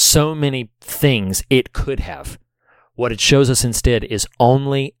so many things it could have. What it shows us instead is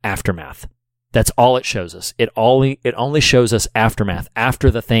only aftermath. That's all it shows us. It only shows us aftermath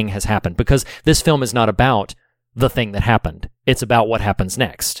after the thing has happened, because this film is not about the thing that happened. It's about what happens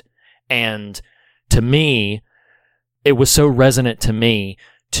next. And to me, it was so resonant to me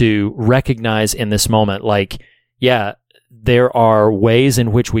to recognize in this moment, like, yeah, there are ways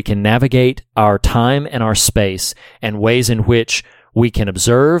in which we can navigate our time and our space, and ways in which we can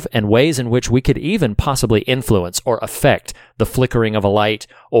observe, and ways in which we could even possibly influence or affect the flickering of a light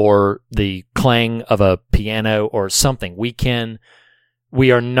or the clang of a piano or something.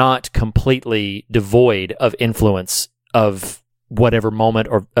 We are not completely devoid of influence of whatever moment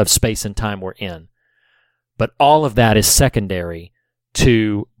or of space and time we're in. But all of that is secondary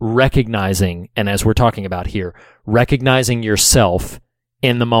to recognizing, and as we're talking about here, recognizing yourself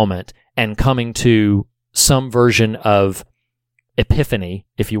in the moment and coming to some version of epiphany,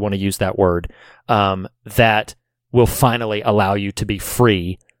 if you want to use that word, that will finally allow you to be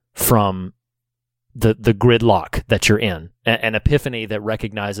free from the gridlock that you're in. An epiphany that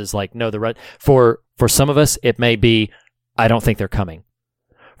recognizes, like, no, for some of us, it may be, I don't think they're coming.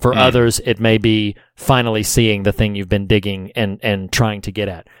 For others, it may be finally seeing the thing you've been digging and trying to get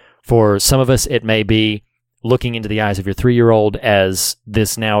at. For some of us, it may be looking into the eyes of your 3-year-old as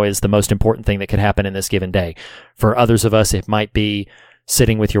this now is the most important thing that could happen in this given day. For others of us, it might be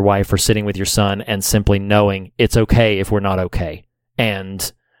sitting with your wife or sitting with your son and simply knowing it's okay if we're not okay.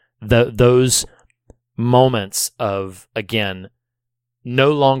 And those moments of, again,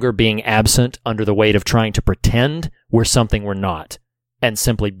 no longer being absent under the weight of trying to pretend we're something we're not, and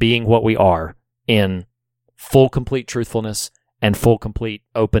simply being what we are in full, complete truthfulness and full, complete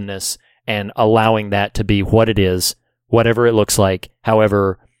openness, and allowing that to be what it is, whatever it looks like,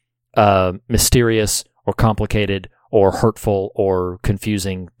 however mysterious or complicated or hurtful or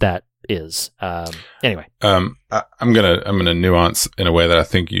confusing that is. Anyway. I'm gonna nuance in a way that I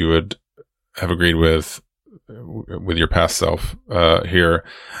think you would have agreed with your past self here.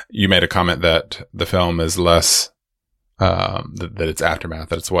 You made a comment that the film is less that it's aftermath,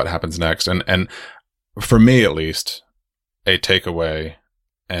 that it's what happens next. And for me, at least, a takeaway,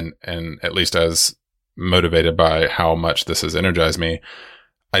 and at least as motivated by how much this has energized me,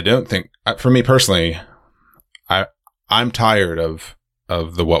 I don't think, for me personally, I'm tired of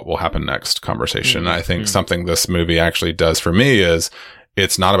the what will happen next conversation. I think something this movie actually does for me is,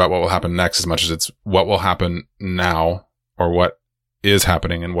 it's not about what will happen next as much as it's what will happen now, or what is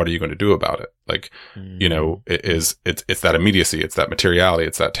happening and what are you going to do about it? Like, you know, it's that immediacy, it's that materiality,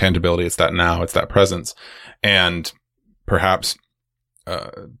 it's that tangibility, it's that now, it's that presence. And perhaps,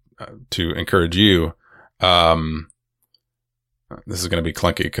 to encourage you, this is going to be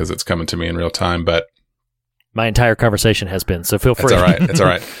clunky because it's coming to me in real time, but my entire conversation has been, so feel free. It's all right. It's all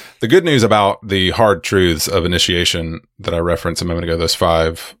right. The good news about the hard truths of initiation that I referenced a moment ago, those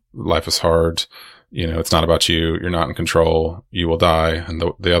 5, life is hard, you know, it's not about you, you're not in control, you will die, and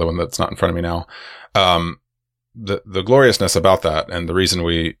the other one that's not in front of me now. The gloriousness about that, and the reason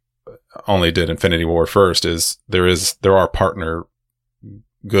we only did Infinity War first, is there are partner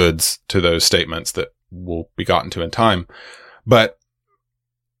goods to those statements that will be gotten to in time. But,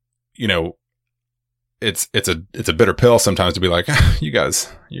 you know, it's a bitter pill sometimes to be like, you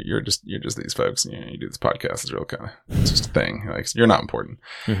guys, you're just these folks. You know, you do this podcast, it's real it's just a thing. Like, you're not important.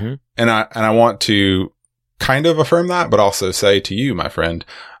 Mm-hmm. And I want to kind of affirm that, but also say to you, my friend,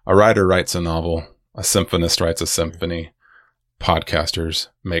 a writer writes a novel, a symphonist writes a symphony, podcasters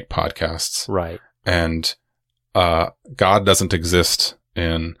make podcasts. Right. And, God doesn't exist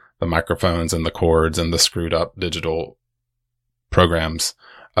in the microphones and the chords and the screwed up digital programs.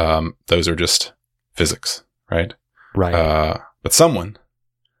 Those are just physics, right? Right. But someone,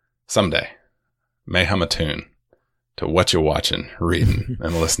 someday, may hum a tune to what you're watching, reading,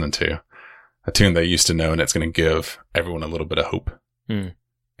 and listening to. A tune they used to know, and it's going to give everyone a little bit of hope. Mm.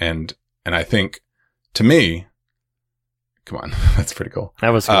 And I think, to me, come on, that's pretty cool. That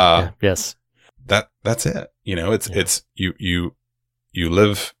was cool. Yeah. Yes. That's it. You know, it's you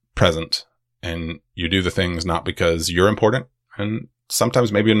live present, and you do the things not because you're important, and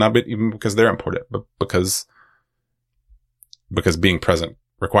sometimes maybe not even because they're important, but because being present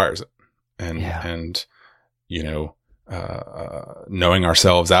requires it. And, you know, knowing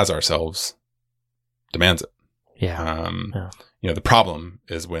ourselves as ourselves demands it. Yeah. You know, the problem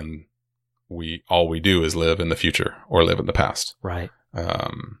is when all we do is live in the future or live in the past. Right.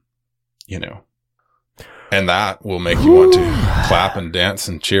 You know, and that will make you want to clap and dance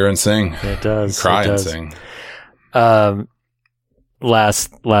and cheer and sing. It does. And cry and sing.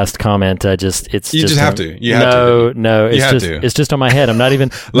 Last comment. You just have to. No. It's just on my head. I'm not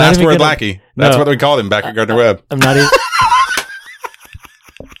even. Last word, Lackey. That's what we called him back at Gardner Webb. I'm not even.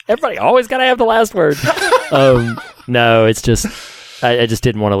 Everybody always got to have the last word. No, it's just. I just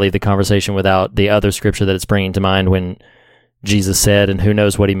didn't want to leave the conversation without the other scripture that it's bringing to mind when Jesus said, and who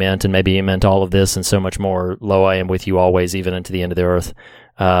knows what he meant, and maybe he meant all of this and so much more. Lo, I am with you always, even unto the end of the earth.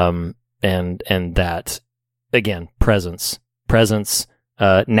 And that again, presence,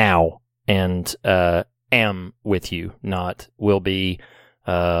 now, and am with you, not will be,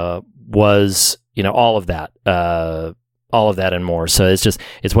 was, you know, all of that and more. So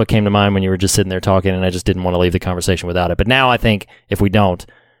it's what came to mind when you were just sitting there talking, and I just didn't want to leave the conversation without it. But now I think if we don't,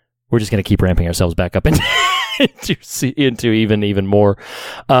 we're just going to keep ramping ourselves back up into even more.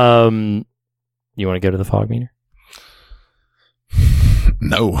 You want to go to the fog meter?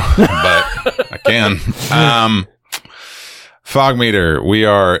 No, but I can. Fog meter. We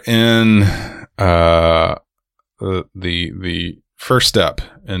are in the first step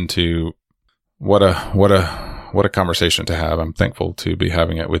into what a conversation to have. I'm thankful to be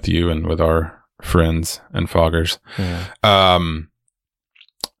having it with you and with our friends and foggers. Yeah.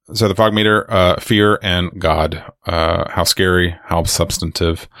 So the fog meter, fear and God, how scary, how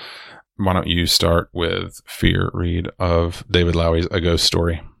substantive. Why don't you start with fear, Reed, of David Lowie's A Ghost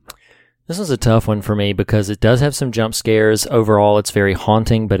Story? This was a tough one for me because it does have some jump scares. Overall, it's very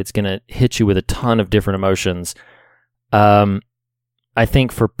haunting, but it's going to hit you with a ton of different emotions. I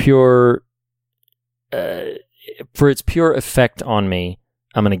think for its pure effect on me,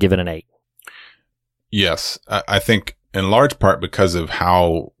 I'm going to give it an 8. Yes, I think in large part because of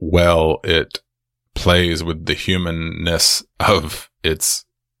how well it plays with the humanness of its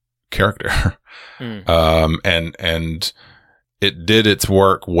character. And it did its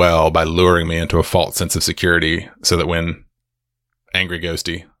work well by luring me into a false sense of security, so that when Angry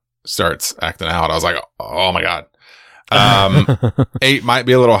Ghosty starts acting out, I was like, oh my God. 8 might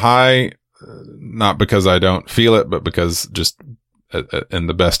be a little high, not because I don't feel it, but because just in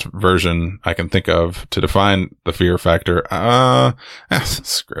the best version I can think of to define the fear factor,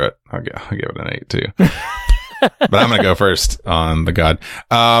 screw it. I'll give it an 8 too. But I'm going to go first on the God.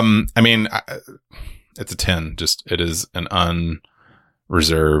 I mean, it's a 10. Just, it is an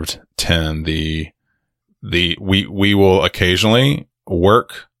unreserved 10. We will occasionally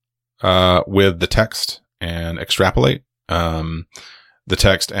work, with the text and extrapolate. The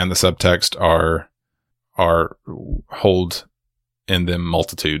text and the subtext hold in them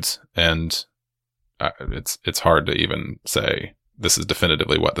multitudes, and it's hard to even say this is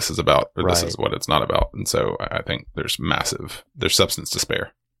definitively what this is about, or this Right. is what it's not about. And so I think there's substance to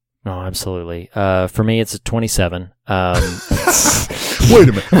spare. Oh, absolutely. For me, it's a 27. Wait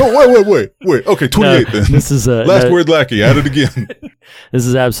a minute. No, wait. Okay, 28 then. This is a Last word lackey. Add it again. This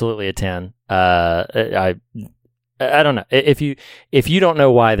is absolutely a 10. I don't know. If you don't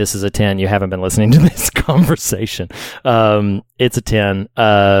know why this is a 10, you haven't been listening to this conversation. It's a 10.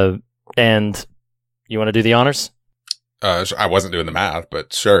 And you want to do the honors? I wasn't doing the math,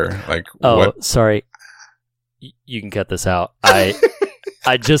 but sure. Like, Oh, what? sorry. You can cut this out.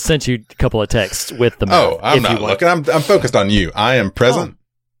 I just sent you a couple of texts with the math. Oh, I'm if you not want. looking. I'm focused on you. I am present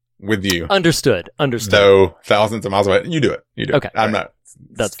with you. Understood. Though thousands of miles away. You do it. Okay, I'm right. not.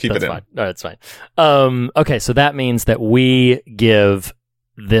 That's keep it in. fine. All right, that's fine. Okay, so that means that we give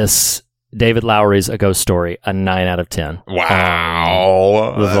this David Lowery's A Ghost Story a 9 out of 10.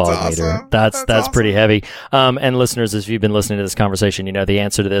 Wow. The That's Vlog meter. awesome. That's awesome. pretty heavy. And listeners, if you've been listening to this conversation, you know the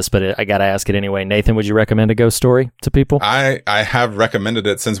answer to this, but I got to ask it anyway. Nathan, would you recommend A Ghost Story to people? I have recommended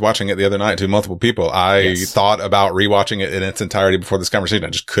it since watching it the other night to multiple people. I Yes. thought about rewatching it in its entirety before this conversation. I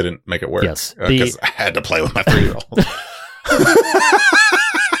just couldn't make it work. Yes. Because I had to play with my 3-year-old.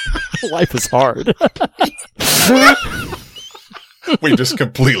 Life is hard. We just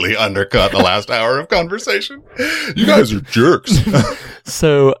completely undercut the last hour of conversation. You guys are jerks.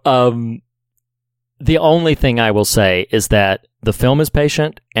 So, the only thing I will say is that the film is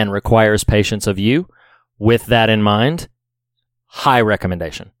patient and requires patience of you. With that in mind, high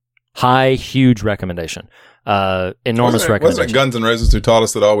recommendation. High, huge recommendation. Enormous recommendation. Wasn't it Guns N' Roses who taught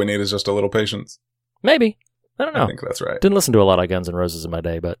us that all we need is just a little patience? Maybe. I don't know. I think that's right. Didn't listen to a lot of Guns N' Roses in my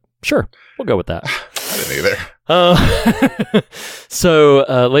day, but sure, we'll go with that. I didn't either.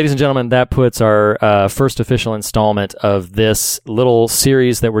 So, ladies and gentlemen, that puts our first official installment of this little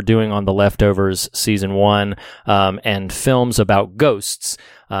series that we're doing on The Leftovers Season 1 and films about ghosts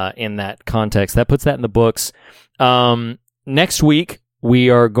in that context. That puts that in the books. Next week, we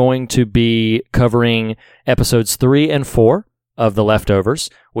are going to be covering episodes 3 and 4 of The Leftovers.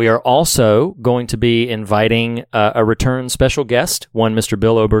 We are also going to be inviting a return special guest. One Mr.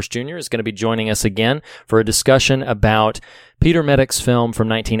 Bill Oberst Jr. is going to be joining us again for a discussion about Peter Medic's film from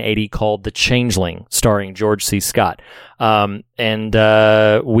 1980 called The Changeling, starring George C. Scott. And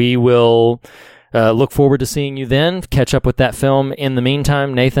we will look forward to seeing you then. Catch up with that film. In the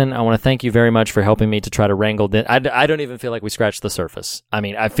meantime, Nathan, I want to thank you very much for helping me to try to wrangle. I don't even feel like we scratched the surface. I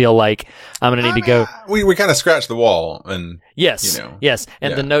mean, I feel like I'm going to need to go. We kind of scratched the wall, and Yes, you know, yes,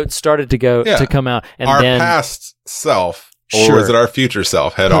 and yeah. the notes started to go Yeah. to come out, and our then past self, or Sure. was it our future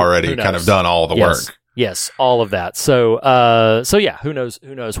self, had already who kind knows? of done all the Yes. work. Yes, all of that. So yeah, who knows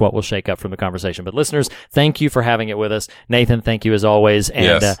what will shake up from the conversation. But listeners, thank you for having it with us. Nathan, thank you as always. And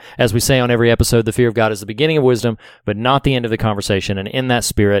Yes. as we say on every episode, the fear of God is the beginning of wisdom, but not the end of the conversation. And in that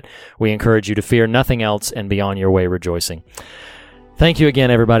spirit, we encourage you to fear nothing else and be on your way rejoicing. Thank you again,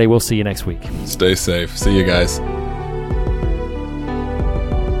 everybody. We'll see you next week. Stay safe. See you guys.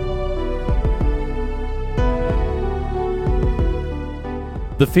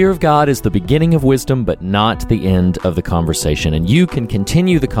 The fear of God is the beginning of wisdom, but not the end of the conversation. And you can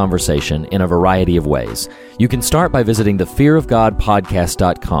continue the conversation in a variety of ways. You can start by visiting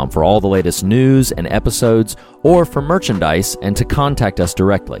thefearofgodpodcast.com for all the latest news and episodes, or for merchandise and to contact us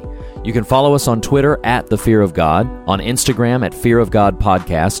directly. You can follow us on Twitter at The Fear of God, on Instagram at Fear of God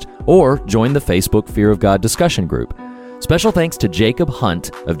Podcast, or join the Facebook Fear of God discussion group. Special thanks to Jacob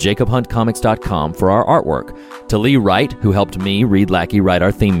Hunt of jacobhuntcomics.com for our artwork, to Lee Wright, who helped me, Reed Lackey, write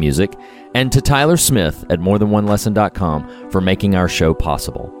our theme music, and to Tyler Smith at morethanonelesson.com for making our show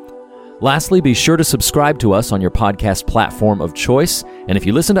possible. Lastly, be sure to subscribe to us on your podcast platform of choice, and if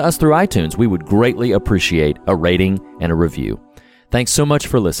you listen to us through iTunes, we would greatly appreciate a rating and a review. Thanks so much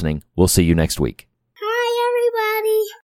for listening. We'll see you next week.